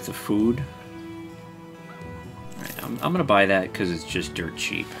 days worth of food. All right, I'm gonna buy that because it's just dirt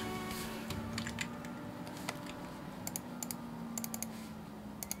cheap.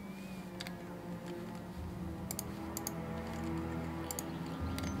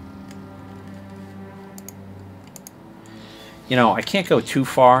 You know, I can't go too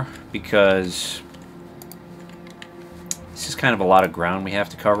far because this is kind of a lot of ground we have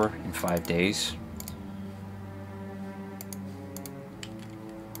to cover in 5 days.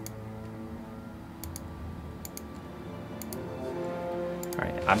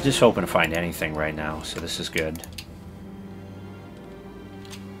 Alright, I'm just hoping to find anything right now, so this is good.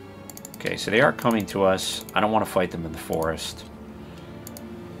 Okay, so they are coming to us. I don't want to fight them in the forest.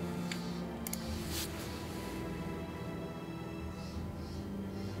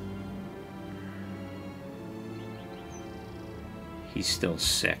 He's still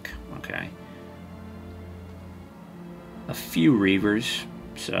sick. Okay. A few Reavers,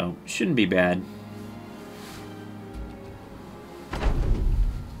 so shouldn't be bad.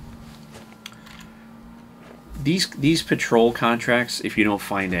 These patrol contracts, if you don't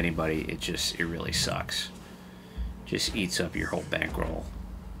find anybody, it really sucks. Just eats up your whole bankroll.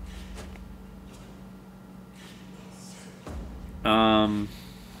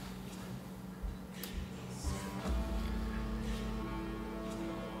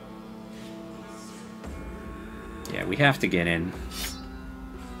 Yeah, we have to get in.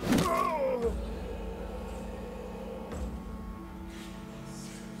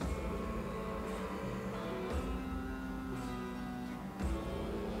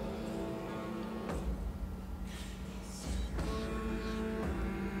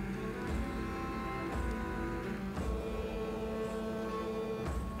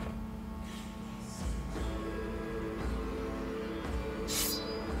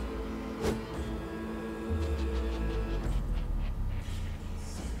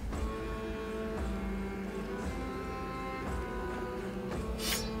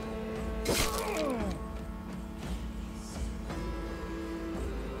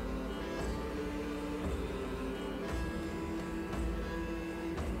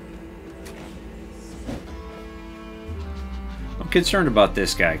 Concerned about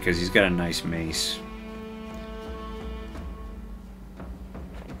this guy because he's got a nice mace.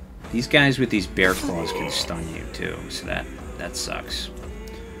 These guys with these bear claws can stun you too, so that sucks.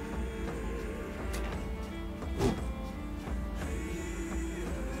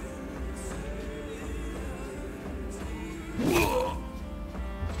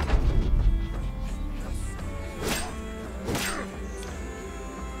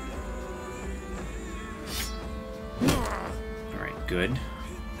 Good. I'm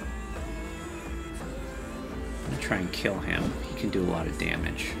gonna try and kill him. He can do a lot of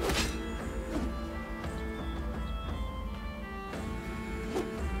damage.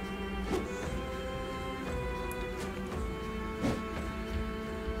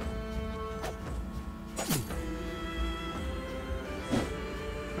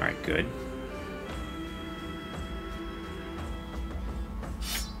 Alright, good.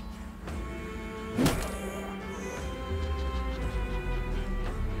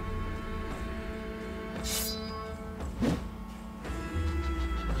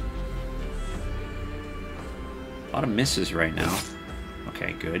 A lot of misses right now.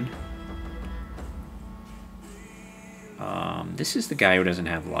 Okay, good. This is the guy who doesn't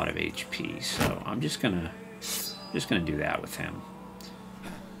have a lot of HP, so I'm just gonna do that with him.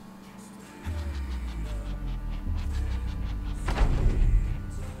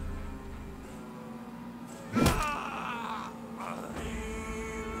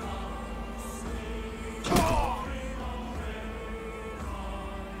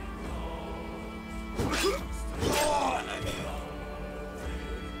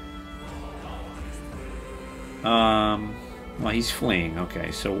 he's fleeing.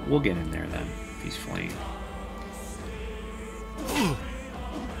 Okay, so we'll get in there then, if he's fleeing.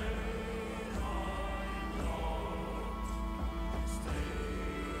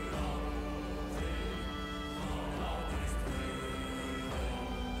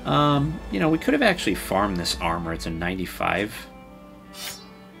 You know, we could have actually farmed this armor. It's a 95. It's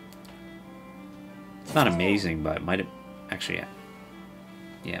not amazing, but it might have... Actually,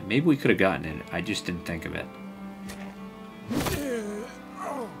 yeah, maybe we could have gotten it. I just didn't think of it.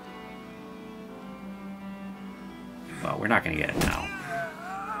 Well, we're not going to get it now.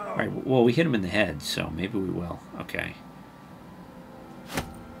 Alright, well, we hit him in the head, so maybe we will. Okay.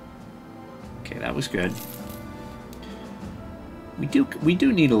 Okay, that was good. We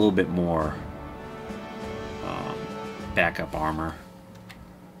do need a little bit more backup armor.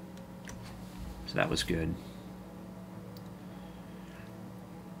 So that was good.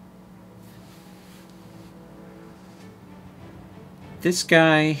 This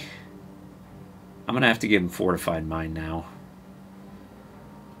guy, I'm going to have to give him fortified mind now.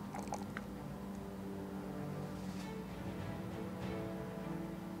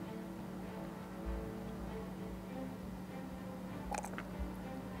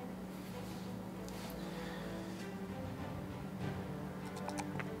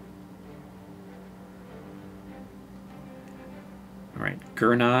 Alright,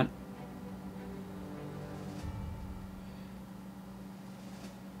 Gernot.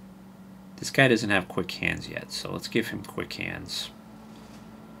 This guy doesn't have quick hands yet, so let's give him quick hands.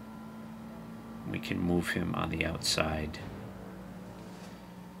 We can move him on the outside.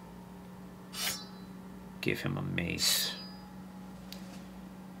 Give him a mace.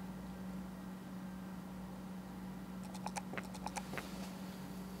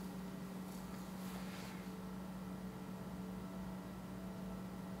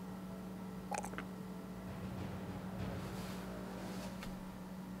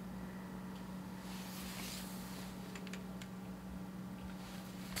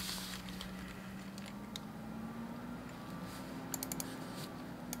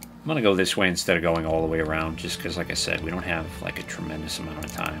 I'm going to go this way instead of going all the way around, just because, like I said, we don't have, like, a tremendous amount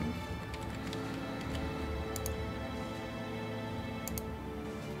of time.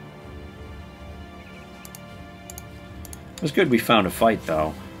 It was good we found a fight,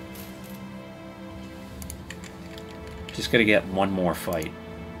 though. Just got to get one more fight.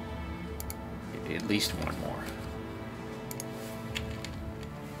 At least one more.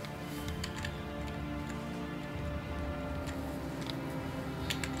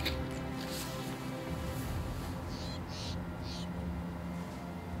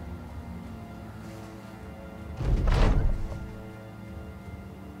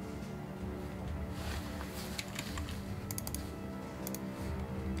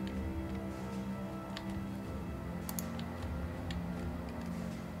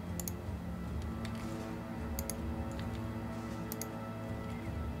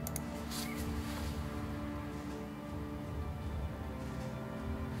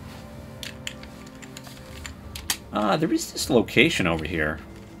 There is this location over here.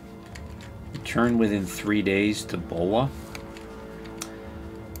 Return within 3 days to Bola.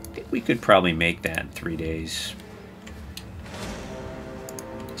 I think we could probably make that in 3 days.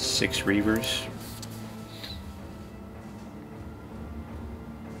 6 Reavers.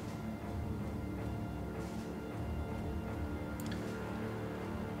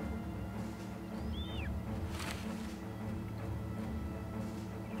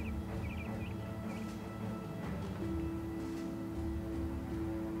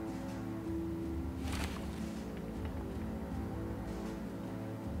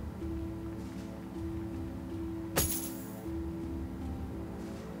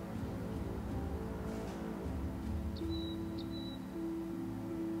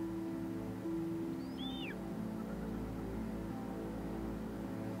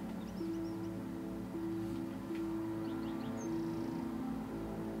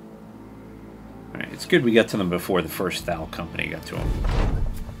 It's good we got to them before the first Thal company got to them.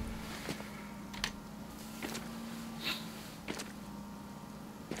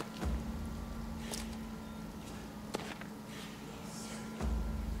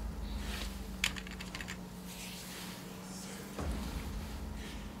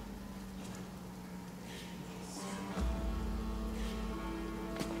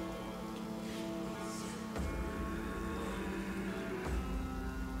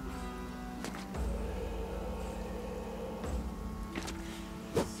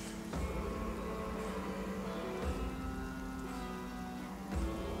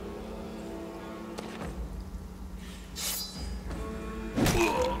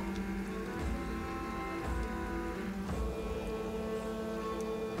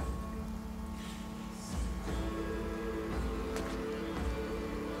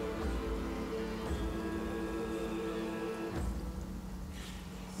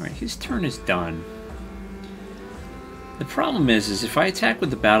 his turn is done. The problem is if I attack with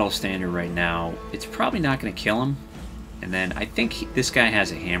the battle standard right now, it's probably not going to kill him. And then I think this guy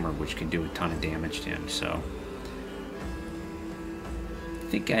has a hammer which can do a ton of damage to him, so I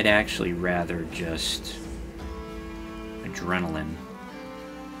think I'd actually rather just adrenaline.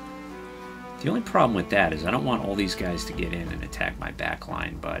 The only problem with that is I don't want all these guys to get in and attack my back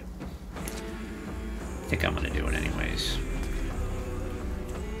line, but I think I'm going to do it anyways.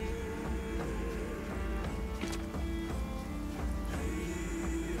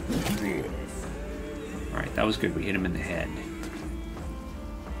 Alright, that was good. We hit him in the head.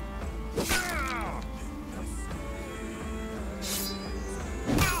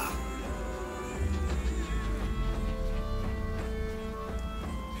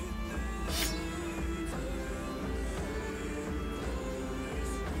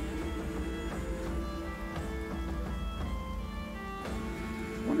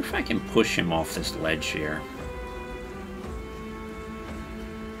 I wonder if I can push him off this ledge here.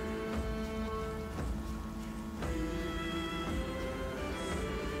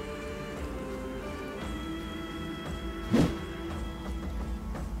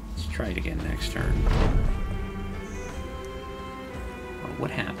 Try it again next turn. Oh,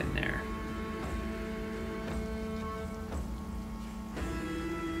 what happened there?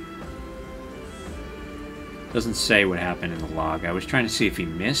 Doesn't say what happened in the log. I was trying to see if he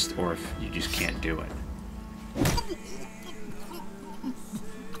missed or if you just can't do it.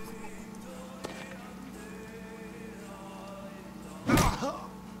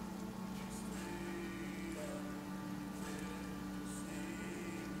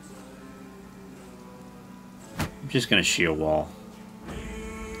 I'm just going to shield wall,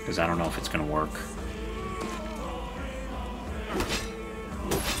 because I don't know if it's going to work.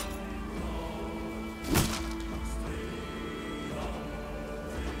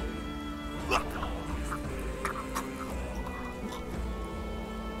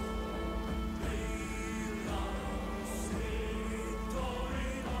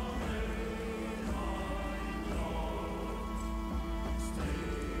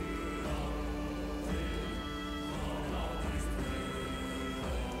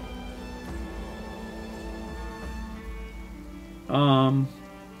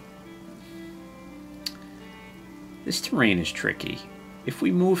 This terrain is tricky. If we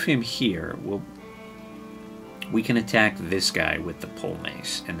move him here, we can attack this guy with the pole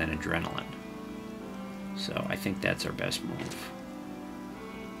mace and then adrenaline. So I think that's our best move.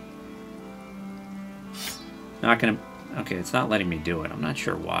 Not gonna... Okay, it's not letting me do it. I'm not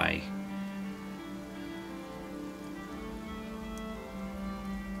sure why.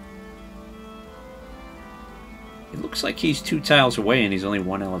 It looks like he's 2 tiles away and he's only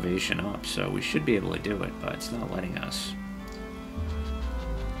 1 elevation up, so we should be able to do it, but it's not letting us.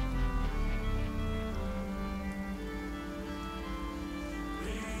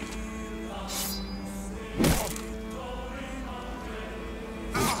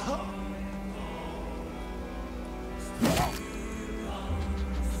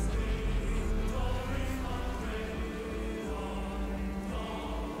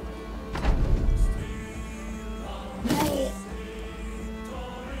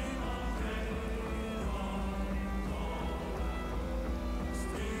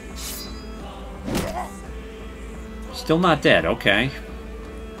 Still not dead, okay.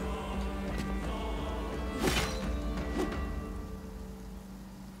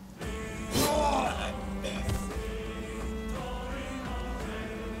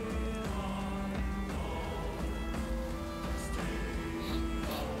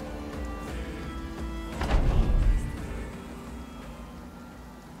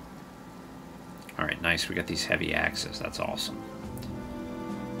 Alright, nice. We got these heavy axes. That's awesome.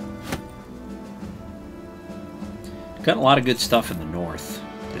 Got a lot of good stuff in the north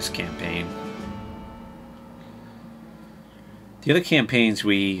this campaign. The other campaigns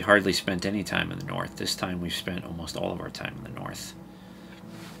we hardly spent any time in the north. This time we've spent almost all of our time in the north.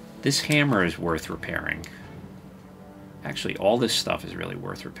 This hammer is worth repairing. Actually, all this stuff is really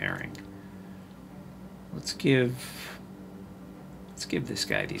worth repairing. Let's give this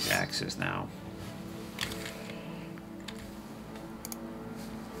guy these axes now.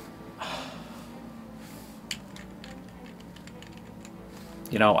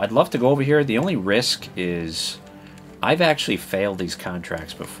 You know, I'd love to go over here. The only risk is I've actually failed these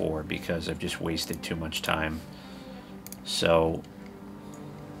contracts before because I've just wasted too much time. So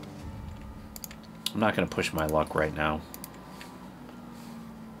I'm not going to push my luck right now.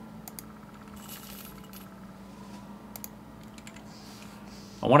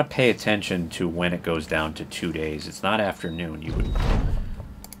 I want to pay attention to when it goes down to 2 days. It's not afternoon.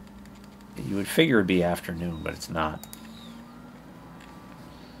 You would figure it'd be afternoon, but it's not.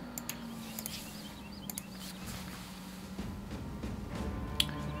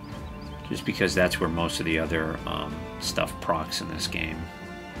 Just because that's where most of the other stuff procs in this game.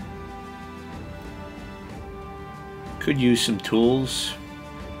 Could use some tools.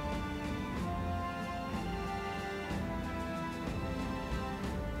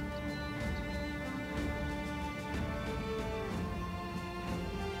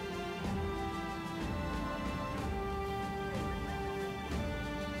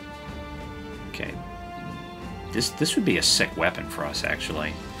 Okay. This would be a sick weapon for us,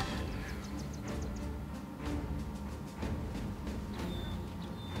 actually.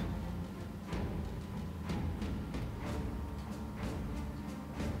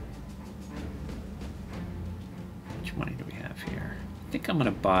 I'm going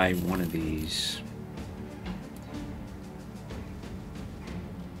to buy one of these.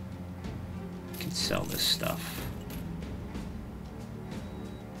 I can sell this stuff.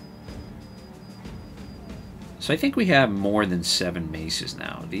 So I think we have more than 7 maces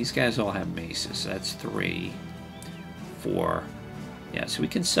now. These guys all have maces. So that's 3, 4. Yeah, so we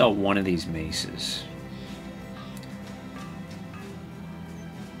can sell one of these maces.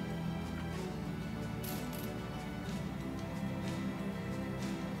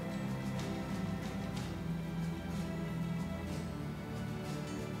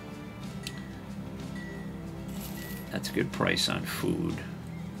 That's a good price on food.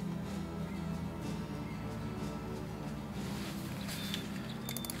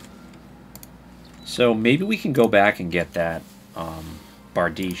 So maybe we can go back and get that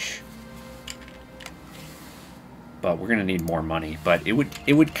Bardiche. But we're gonna need more money. But it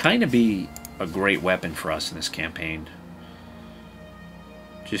would kind of be a great weapon for us in this campaign.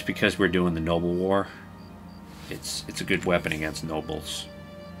 Just because we're doing the Noble War, it's a good weapon against nobles.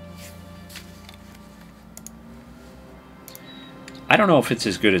 I don't know if it's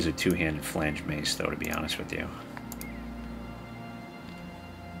as good as a two-handed flange mace, though, to be honest with you.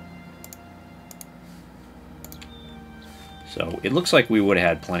 So it looks like we would have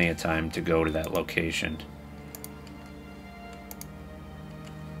had plenty of time to go to that location.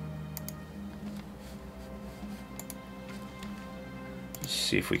 Let's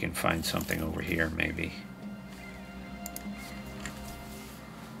see if we can find something over here, maybe.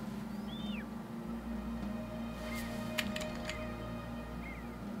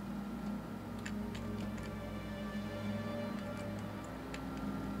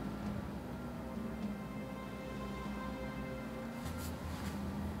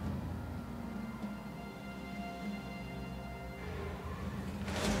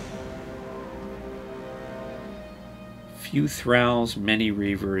 Few thralls, many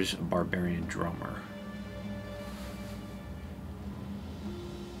reavers, a barbarian drummer.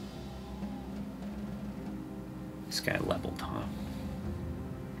 This guy leveled, huh?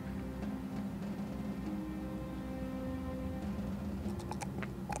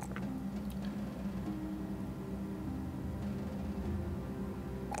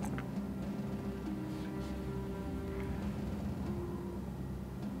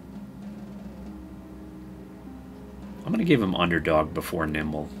 I'm going to give him underdog before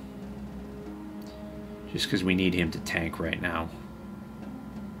nimble. Just because we need him to tank right now.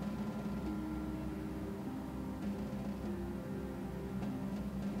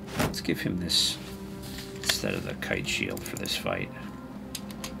 Let's give him this instead of the kite shield for this fight.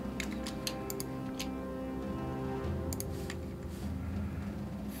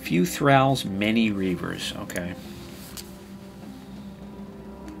 Few thralls, many reavers. Okay.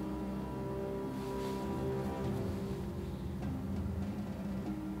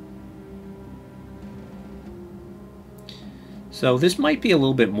 So this might be a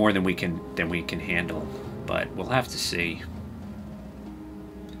little bit more than we can handle, but we'll have to see.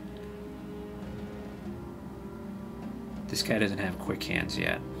 This guy doesn't have quick hands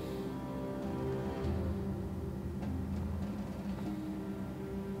yet.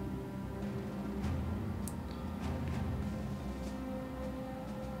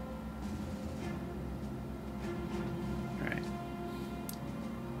 All right.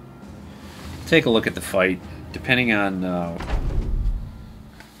 Take a look at the fight. Depending on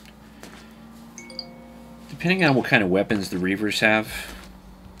what kind of weapons the Reavers have.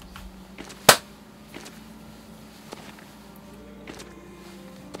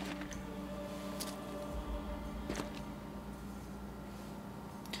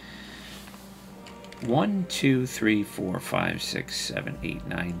 One, 2, 3, 4, 5, 6, 7, 8,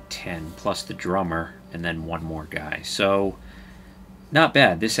 9, 10, plus the drummer, and then one more guy. So not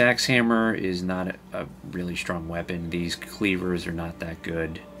bad. This axe hammer is not a really strong weapon. These cleavers are not that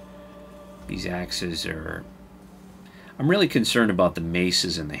good. These axes are... I'm really concerned about the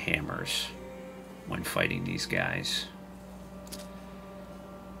maces and the hammers when fighting these guys.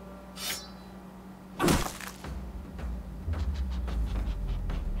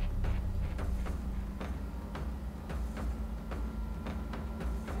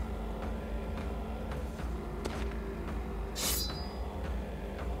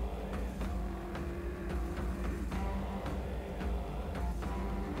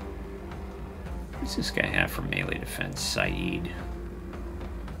 What's this guy have for melee defense? Saeed.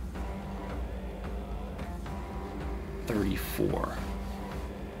 34.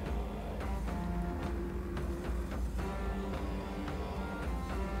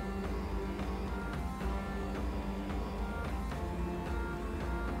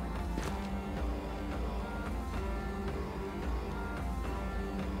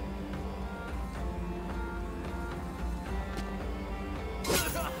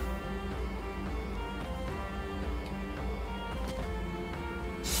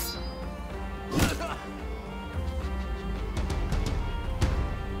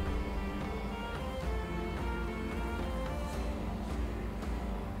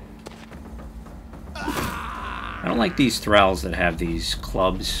 I don't like these thralls that have these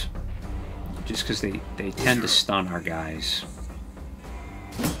clubs, just because they tend to stun our guys.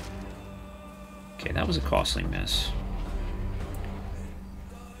 Okay, that was a costly miss.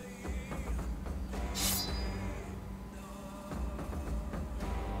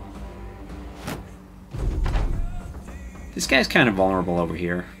 This guy's kind of vulnerable over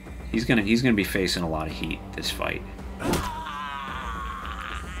here. He's gonna be facing a lot of heat this fight.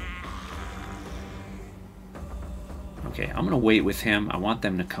 Okay, I'm gonna wait with him. I want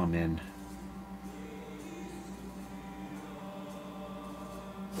them to come in.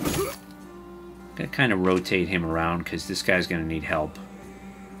 Gonna kind of rotate him around because this guy's gonna need help.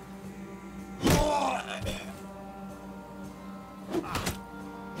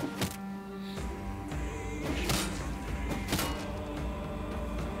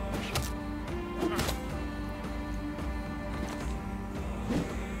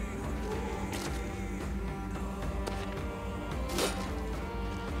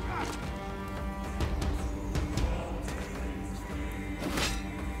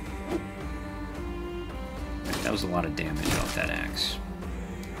 That was a lot of damage off that axe.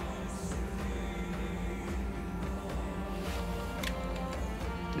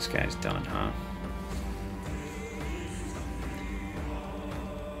 This guy's done, huh?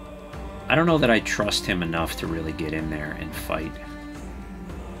 I don't know that I trust him enough to really get in there and fight.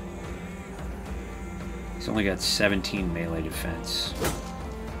 He's only got 17 melee defense.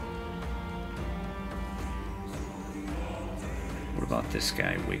 What about this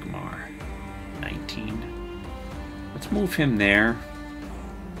guy, Wigmar? 19. Let's move him there.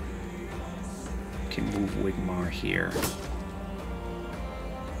 Can move Wigmar here.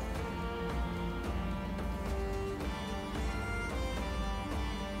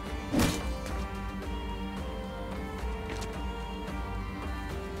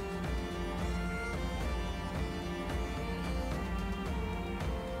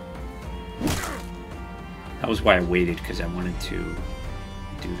 That was why I waited, because I wanted to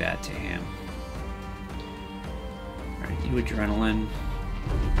do that to him. Alright, you adrenaline.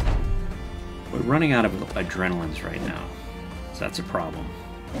 We're running out of adrenalines right now, so that's a problem.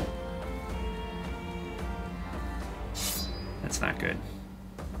 That's not good.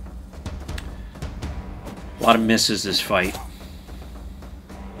 A lot of misses this fight.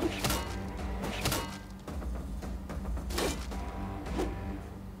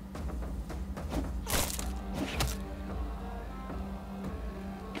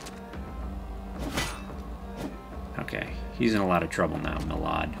 Okay, he's in a lot of trouble now,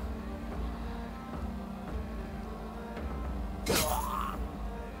 Milad.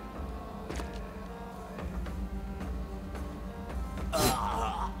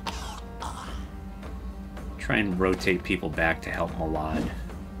 Try and rotate people back to help Milad.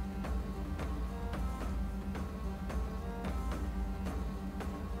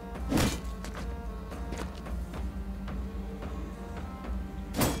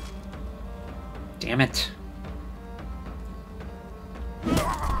 Damn it.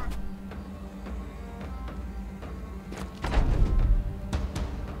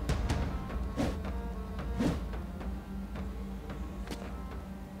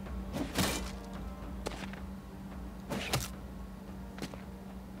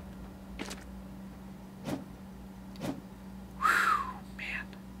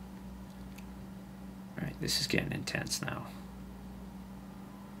 This is getting intense now.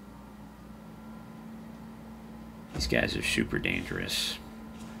 These guys are super dangerous.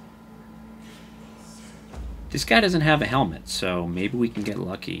 This guy doesn't have a helmet, so maybe we can get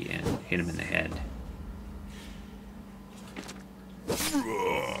lucky and hit him in the head.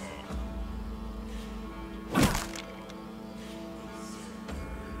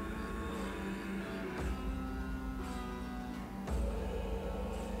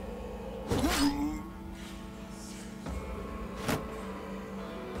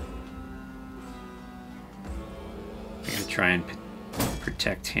 Try and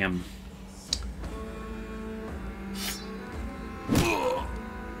protect him.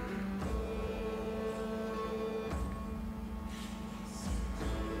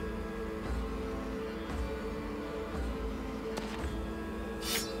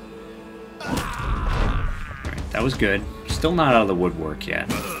 Alright, that was good. Still not out of the woodwork yet.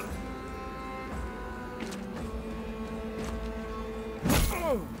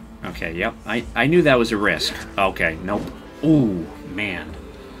 Okay, yep. I knew that was a risk. Okay, nope. Ooh, man.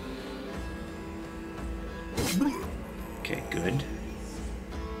 Okay, good.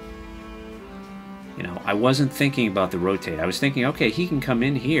 You know, I wasn't thinking about the rotate. I was thinking, okay, he can come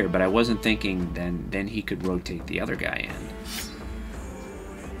in here, but I wasn't thinking then he could rotate the other guy in.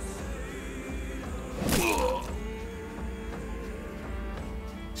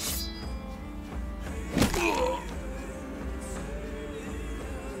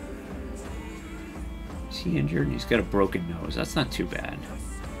 Is he injured? He's got a broken nose. That's not too bad.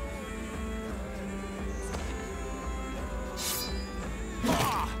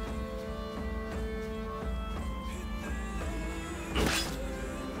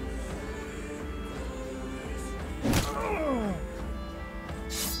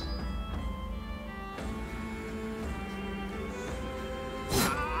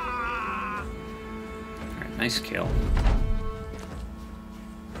 Alright, nice kill.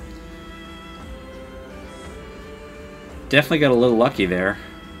 Definitely got a little lucky there.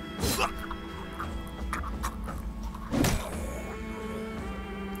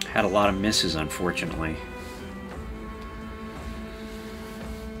 Had a lot of misses, unfortunately.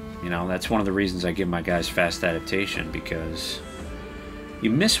 You know, that's one of the reasons I give my guys fast adaptation, because you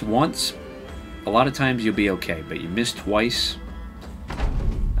miss once, a lot of times you'll be okay, but you miss twice,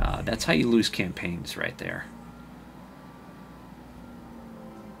 that's how you lose campaigns right there.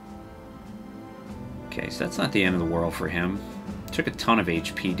 Okay, so that's not the end of the world for him. Took a ton of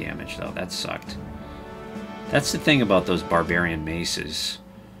HP damage, though. That sucked. That's the thing about those barbarian maces.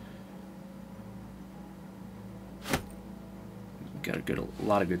 Got a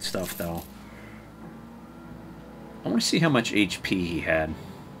lot of good stuff, though. I want to see how much HP he had.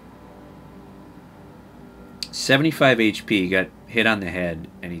 75 HP, got hit on the head,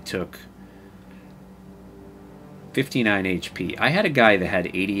 and he took 59 HP. I had a guy that had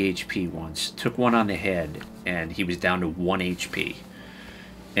 80 HP once, took one on the head, and he was down to 1 HP.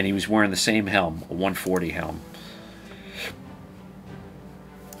 And he was wearing the same helm, a 140 helm.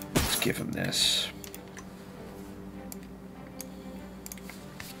 Let's give him this.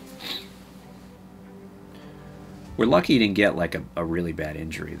 We're lucky he didn't get like a really bad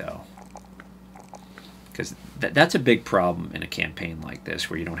injury, though. Because that's a big problem in a campaign like this,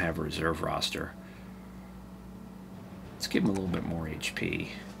 where you don't have a reserve roster. Let's give him a little bit more HP.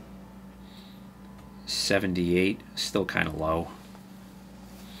 78, still kind of low.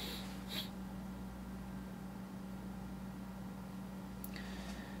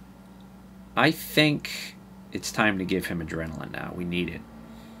 I think it's time to give him adrenaline now. We need it.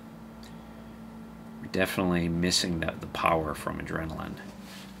 We're definitely missing the power from adrenaline.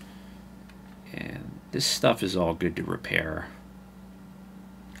 And this stuff is all good to repair.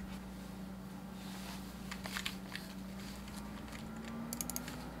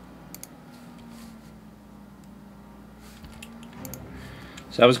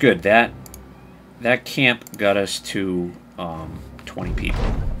 So that was good. That camp got us to 20 people.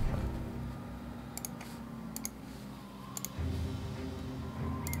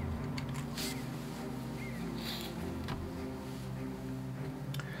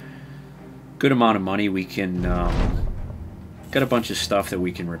 Good amount of money. We can got a bunch of stuff that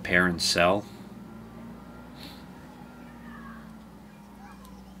we can repair and sell.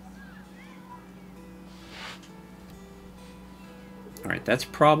 Alright, that's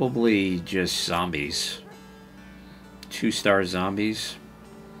probably just zombies. 2-star zombies.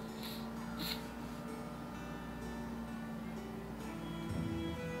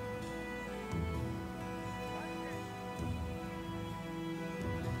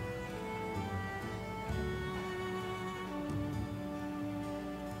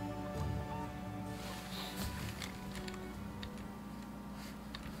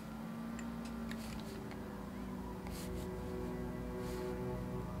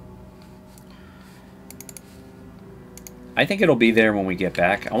 I think it'll be there when we get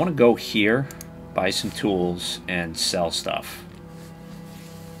back. I want to go here, buy some tools, and sell stuff.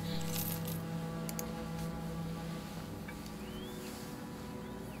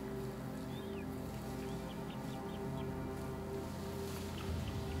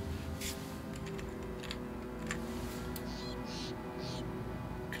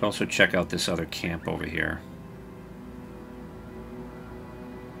 Could also check out this other camp over here.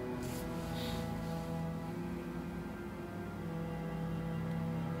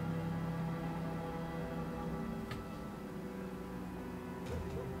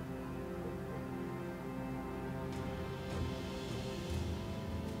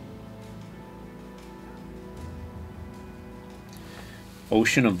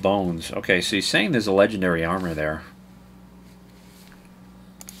 Ocean of Bones. Okay, so he's saying there's a legendary armor there.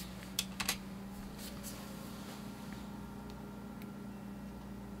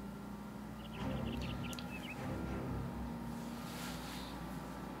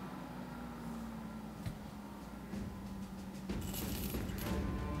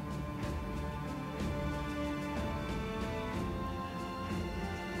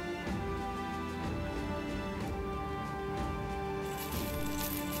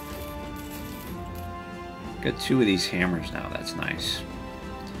 Got 2 of these hammers now, that's nice.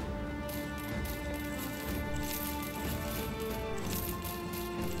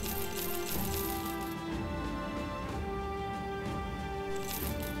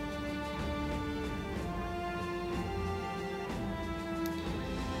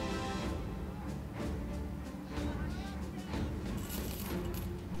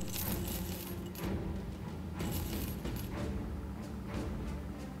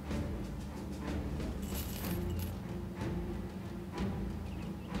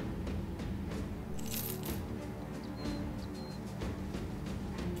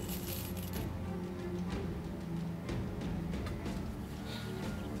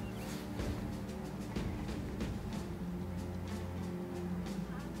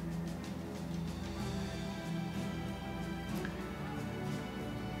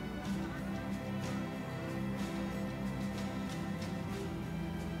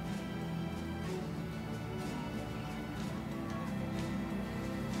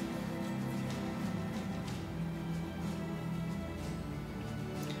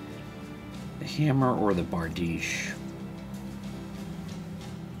 The hammer or the bardiche?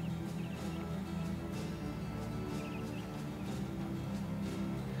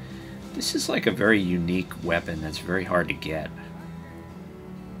 This is like a very unique weapon that's very hard to get.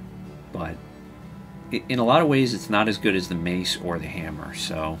 But in a lot of ways it's not as good as the mace or the hammer,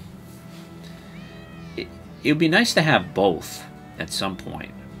 so it would be nice to have both at some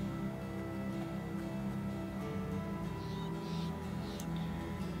point.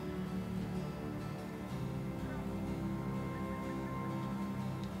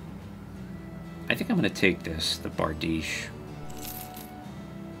 I think I'm going to take this, the bardiche.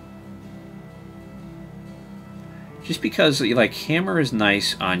 Just because, like, hammer is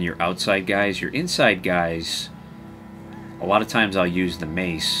nice on your outside guys. Your inside guys, a lot of times I'll use the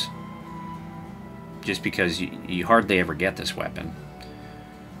mace. Just because you hardly ever get this weapon.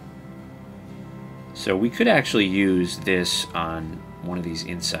 So we could actually use this on one of these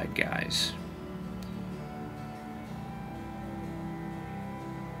inside guys.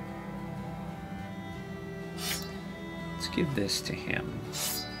 Give this to him.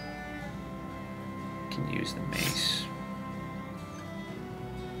 Can use the mace.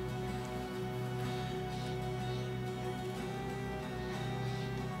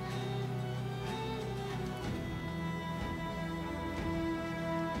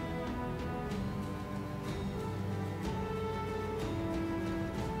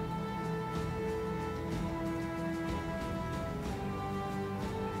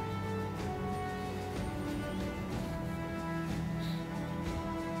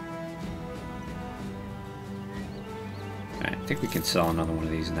 I think we can sell another one of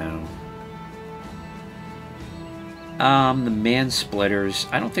these now. The man splitters,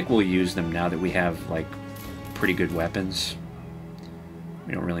 I don't think we'll use them now that we have, like, pretty good weapons.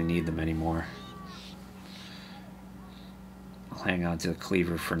 We don't really need them anymore. I'll hang on to the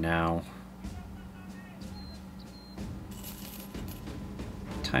cleaver for now.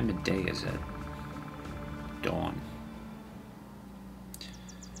 What time of day is it? Dawn.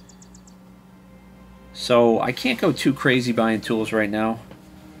 So I can't go too crazy buying tools right now.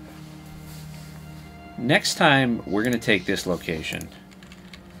 Next time we're going to take this location.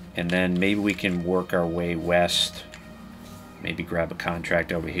 And then maybe we can work our way west. Maybe grab a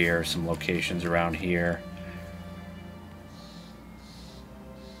contract over here, some locations around here.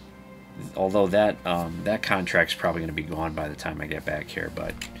 although that that contract's probably going to be gone by the time I get back here,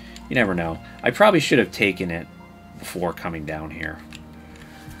 but you never know. I probably should have taken it before coming down here.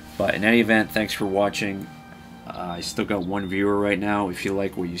 But in any event, thanks for watching. I still got one viewer right now. If you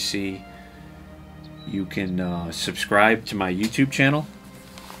like what you see, you can subscribe to my YouTube channel,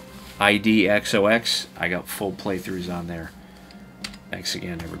 IDXOX. I got full playthroughs on there. Thanks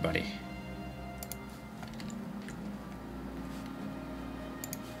again, everybody.